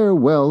hearty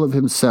farewell of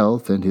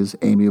himself and his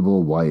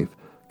amiable wife.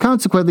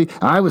 Consequently,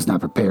 I was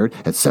not prepared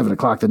at 7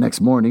 o'clock the next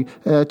morning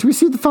to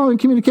receive the following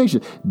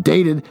communication,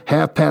 dated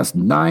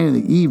 9:30 in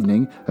the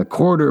evening, a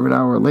quarter of an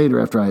hour later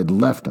after I had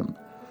left him.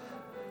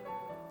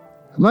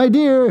 "My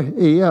dear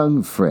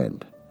young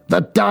friend, the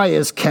die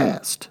is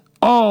cast.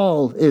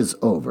 All is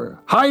over.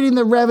 Hiding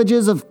the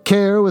ravages of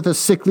care with a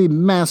sickly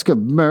mask of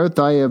mirth,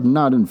 I have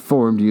not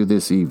informed you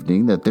this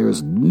evening that there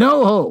is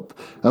no hope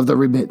of the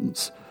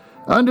remittance.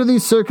 Under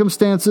these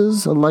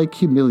circumstances, alike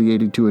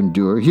humiliating to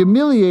endure,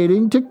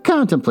 humiliating to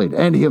contemplate,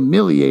 and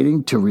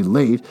humiliating to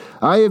relate,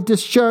 I have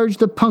discharged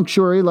the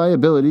punctuary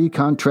liability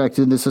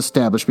contracted in this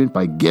establishment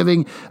by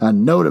giving a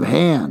note of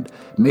hand,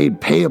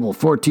 made payable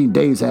 14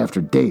 days after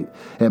date,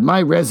 at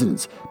my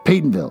residence,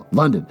 Patonville,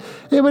 London.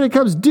 And when it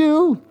comes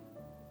due,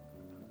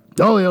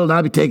 it'll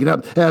not be taken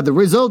up. The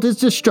result is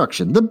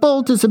destruction. The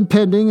bolt is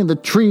impending, and the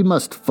tree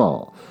must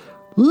fall.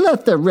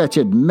 Let the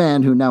wretched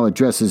man who now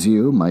addresses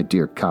you, my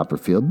dear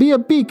Copperfield, be a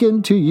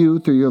beacon to you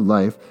through your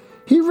life.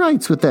 He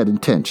writes with that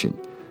intention,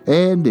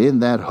 and in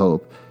that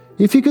hope.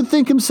 If he could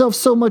think himself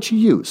so much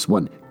use,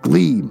 one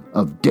gleam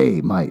of day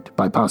might,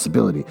 by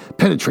possibility,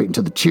 penetrate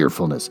into the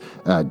cheerfulness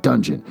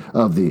dungeon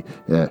of the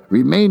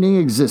remaining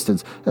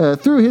existence.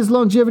 Through his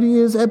longevity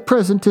is, at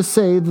present, to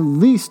say the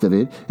least of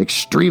it,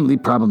 extremely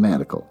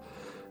problematical.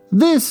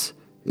 This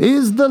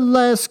is the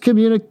last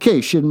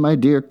communication, my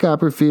dear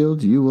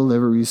Copperfield, you will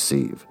ever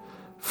receive.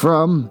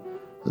 From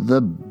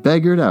the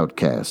beggared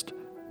outcast,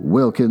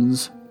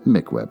 Wilkins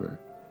McWeber.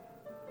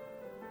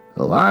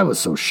 Well, I was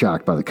so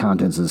shocked by the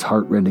contents of this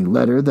heart-rending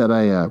letter that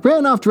I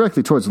ran off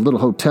directly towards a little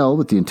hotel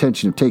with the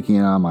intention of taking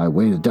it on my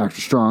way to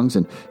Dr. Strong's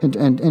and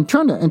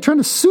trying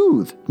to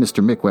soothe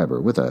Mr. McWeber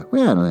with I don't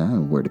know,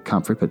 a word of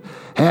comfort. But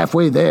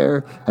halfway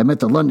there, I met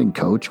the London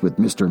coach with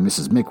Mr. and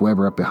Mrs.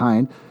 McWeber up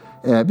behind.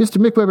 Mr.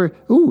 McWeber,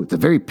 the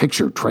very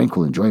picture of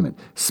tranquil enjoyment,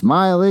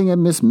 smiling at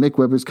Miss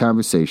McWeber's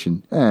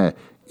conversation,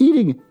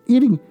 eating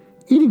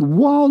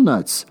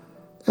walnuts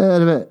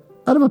out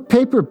of a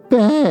paper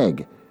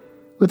bag,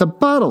 with a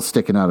bottle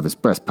sticking out of his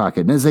breast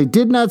pocket. And as they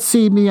did not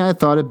see me, I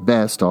thought it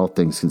best, all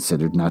things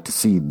considered, not to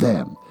see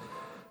them.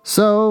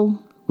 So,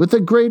 with a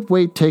great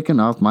weight taken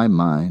off my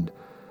mind,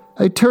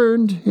 I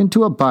turned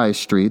into a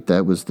by-street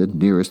that was the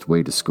nearest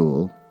way to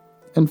school,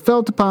 and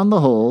felt upon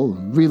the whole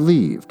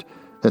relieved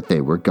that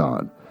they were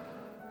gone,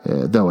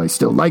 though I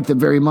still liked them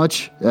very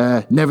much,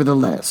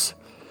 nevertheless.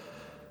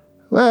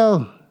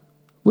 Well,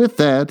 with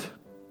that,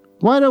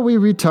 why don't we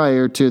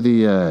retire to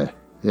the,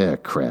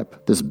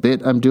 this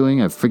bit I'm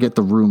doing, I forget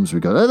the rooms we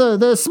go,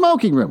 the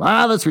smoking room.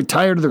 Let's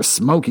retire to the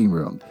smoking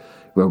room,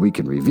 where we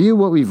can review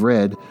what we've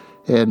read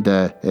and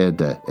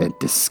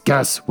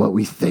discuss what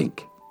we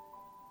think.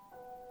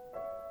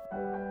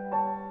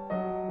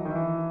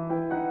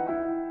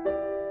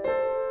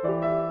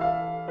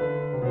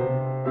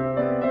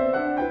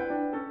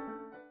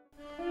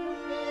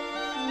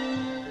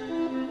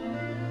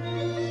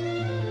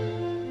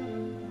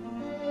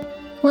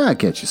 Well,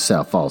 get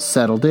yourself all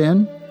settled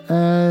in.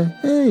 I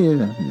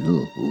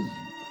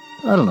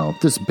don't know,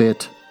 this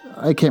bit,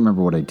 I can't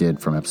remember what I did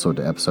from episode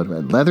to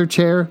episode. Leather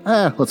chair?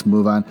 Let's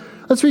move on.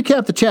 Let's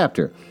recap the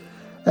chapter.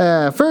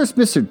 First,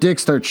 Mr. Dick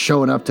starts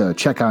showing up to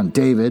check on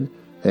David,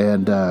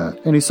 and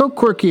he's so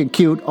quirky and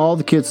cute, all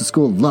the kids in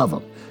school love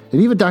him.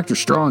 And even Dr.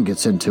 Strong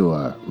gets into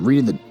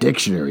reading the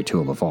dictionary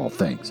to him, of all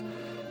things.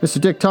 Mr.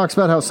 Dick talks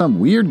about how some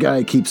weird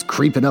guy keeps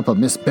creeping up on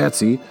Miss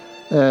Betsy,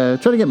 trying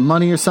to get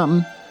money or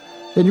something.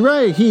 And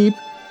Uriah Heep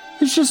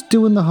is just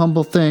doing the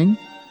humble thing,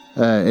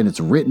 and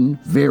it's written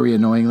very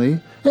annoyingly,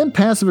 and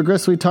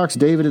passive-aggressively talks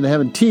David into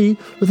having tea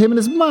with him and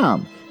his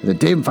mom. And then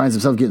David finds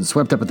himself getting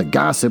swept up with the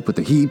gossip with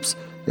the Heeps,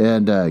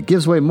 and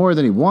gives away more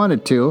than he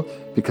wanted to,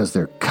 because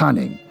they're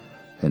cunning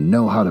and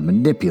know how to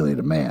manipulate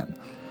a man.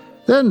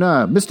 Then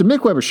Mr.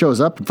 Mickweber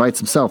shows up, invites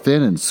himself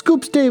in, and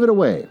scoops David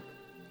away.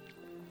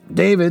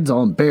 David's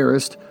all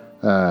embarrassed,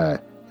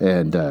 didn't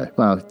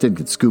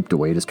get scooped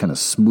away, just kind of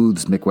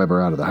smooths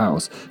Mickweber out of the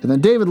house. And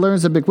then David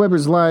learns that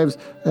Mickweber's lives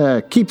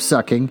keep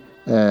sucking,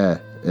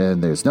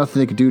 and there's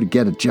nothing they can do to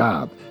get a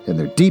job. And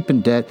they're deep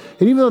in debt,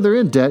 and even though they're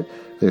in debt,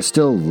 they're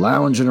still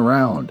lounging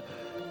around,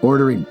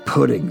 ordering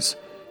puddings,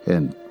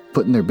 and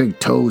putting their big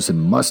toes in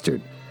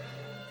mustard.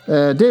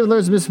 David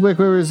learns Mr.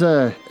 Mickweber's,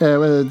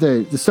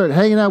 they start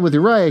hanging out with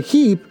Uriah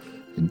Heep,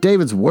 and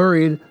David's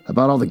worried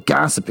about all the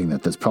gossiping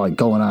that's probably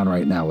going on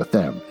right now with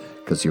them.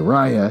 Because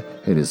Uriah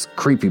and his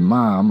creepy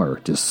mom are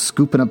just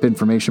scooping up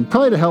information,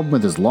 probably to help him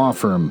with his law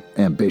firm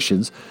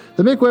ambitions.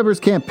 The Mickwebers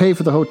can't pay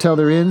for the hotel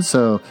they're in,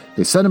 so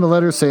they send him a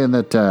letter saying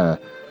that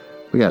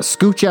we got to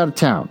scooch out of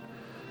town.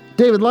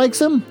 David likes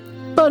him,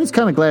 but he's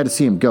kind of glad to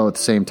see him go at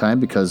the same time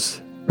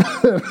because,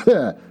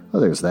 well,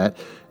 there's that.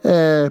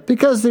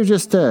 Because they're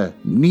just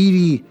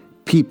needy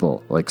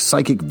people, like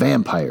psychic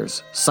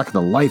vampires, sucking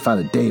the life out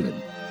of David.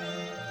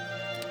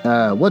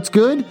 What's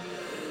good?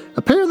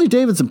 Apparently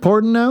David's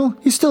important now.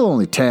 He's still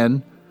only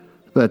 10,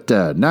 but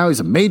now he's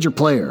a major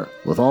player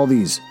with all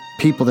these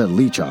people that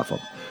leech off him.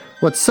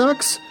 What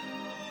sucks?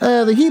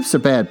 The Heaps are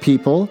bad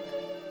people,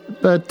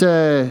 but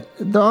the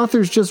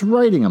author's just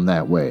writing them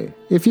that way.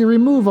 If you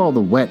remove all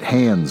the wet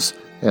hands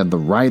and the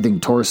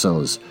writhing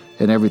torsos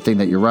and everything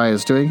that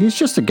Uriah's doing, he's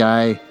just a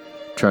guy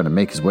trying to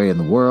make his way in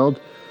the world.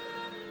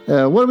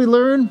 What do we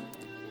learn?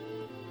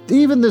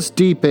 Even this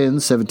deep in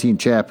 17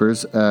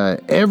 chapters,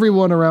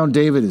 everyone around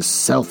David is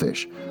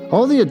selfish.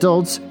 All the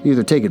adults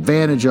either take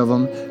advantage of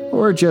him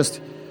or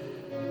just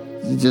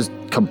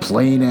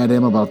complain at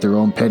him about their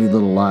own petty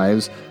little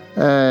lives.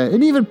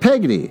 And even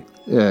Peggotty,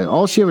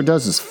 all she ever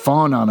does is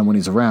fawn on him when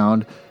he's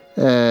around,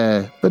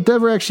 but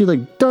never actually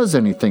does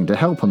anything to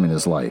help him in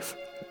his life.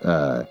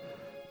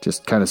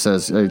 Just kind of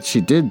says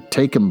she did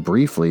take him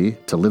briefly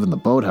to live in the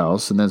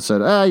boathouse and then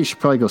said, you should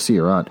probably go see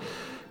your aunt.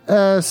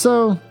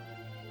 So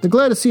they're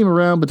glad to see him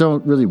around, but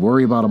don't really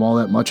worry about him all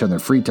that much on their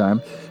free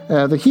time.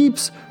 The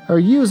Heaps are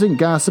using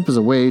gossip as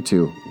a way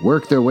to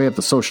work their way up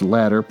the social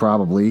ladder,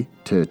 probably,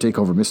 to take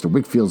over Mr.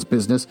 Wickfield's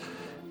business.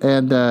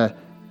 And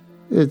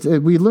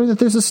we learn that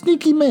there's a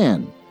sneaky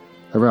man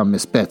around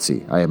Miss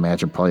Betsy. I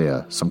imagine probably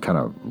some kind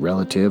of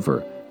relative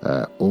or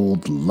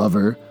old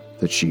lover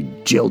that she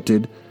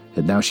jilted,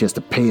 and now she has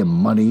to pay him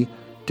money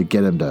to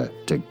get him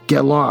to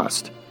get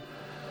lost.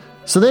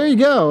 So there you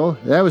go.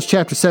 That was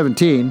chapter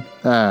 17.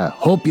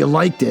 Hope you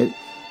liked it.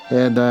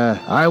 And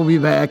I will be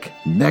back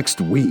next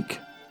week.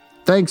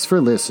 Thanks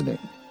for listening.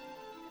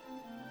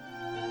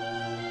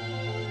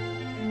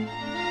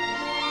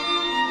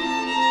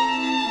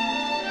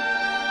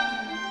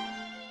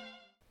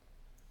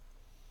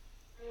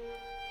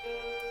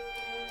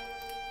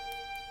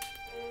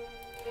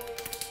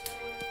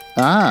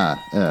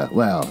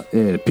 Well,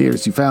 it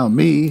appears you found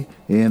me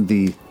in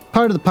the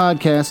part of the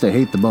podcast I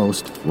hate the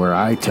most, where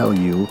I tell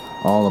you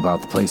all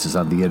about the places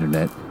on the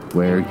internet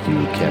where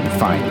you can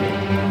find me.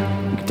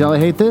 You can tell I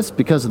hate this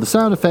because of the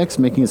sound effects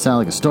making it sound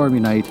like a stormy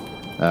night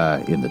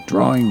in the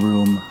drawing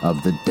room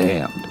of the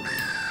damned.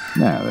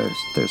 Now,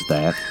 there's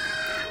that.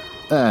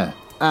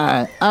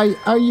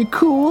 Are you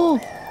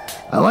cool?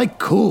 I like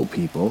cool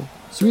people.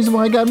 It's the reason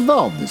why I got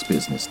involved in this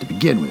business to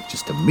begin with,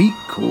 just to meet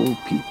cool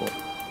people,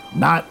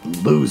 not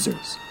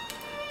losers.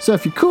 So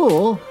if you're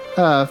cool,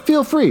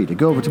 feel free to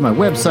go over to my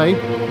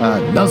website,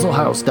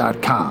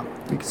 nuzzlehouse.com.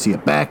 You can see a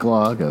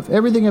backlog of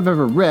everything I've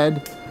ever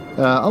read,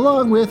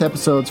 along with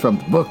episodes from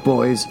the Book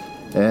Boys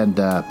and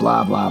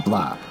blah, blah,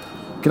 blah.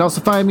 You can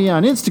also find me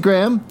on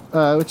Instagram,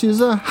 which is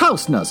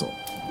House Nuzzle.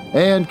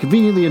 And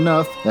conveniently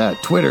enough,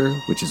 Twitter,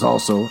 which is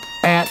also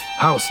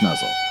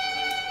 @HouseNuzzle.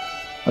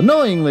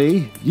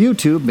 Annoyingly,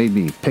 YouTube made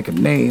me pick a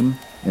name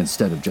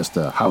instead of just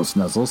a House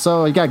Nuzzle,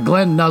 so I got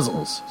Glenn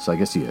Nuzzles. So I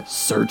guess you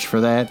search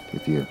for that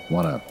if you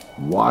want to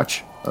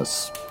watch a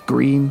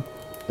screen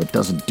that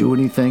doesn't do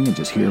anything and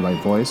just hear my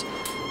voice.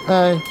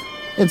 And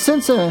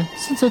since I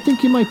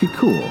think you might be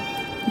cool,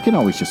 you can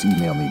always just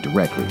email me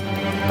directly,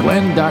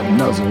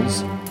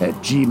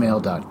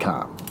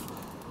 glenn.nuzzles@gmail.com.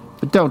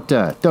 But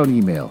don't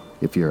email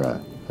if you're a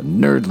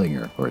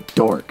nerdlinger or a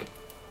dork.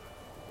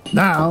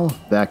 Now,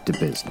 back to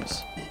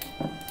business.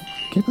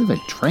 Can't believe I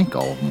drank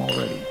all of them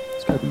already.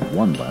 There's got to be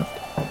one left.